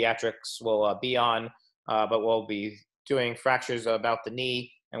platform the pediatrics will be on. But we'll be doing fractures about the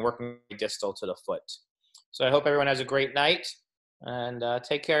knee and working distal to the foot. So I hope everyone has a great night, and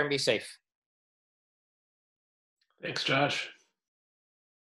take care and be safe. Thanks, Josh.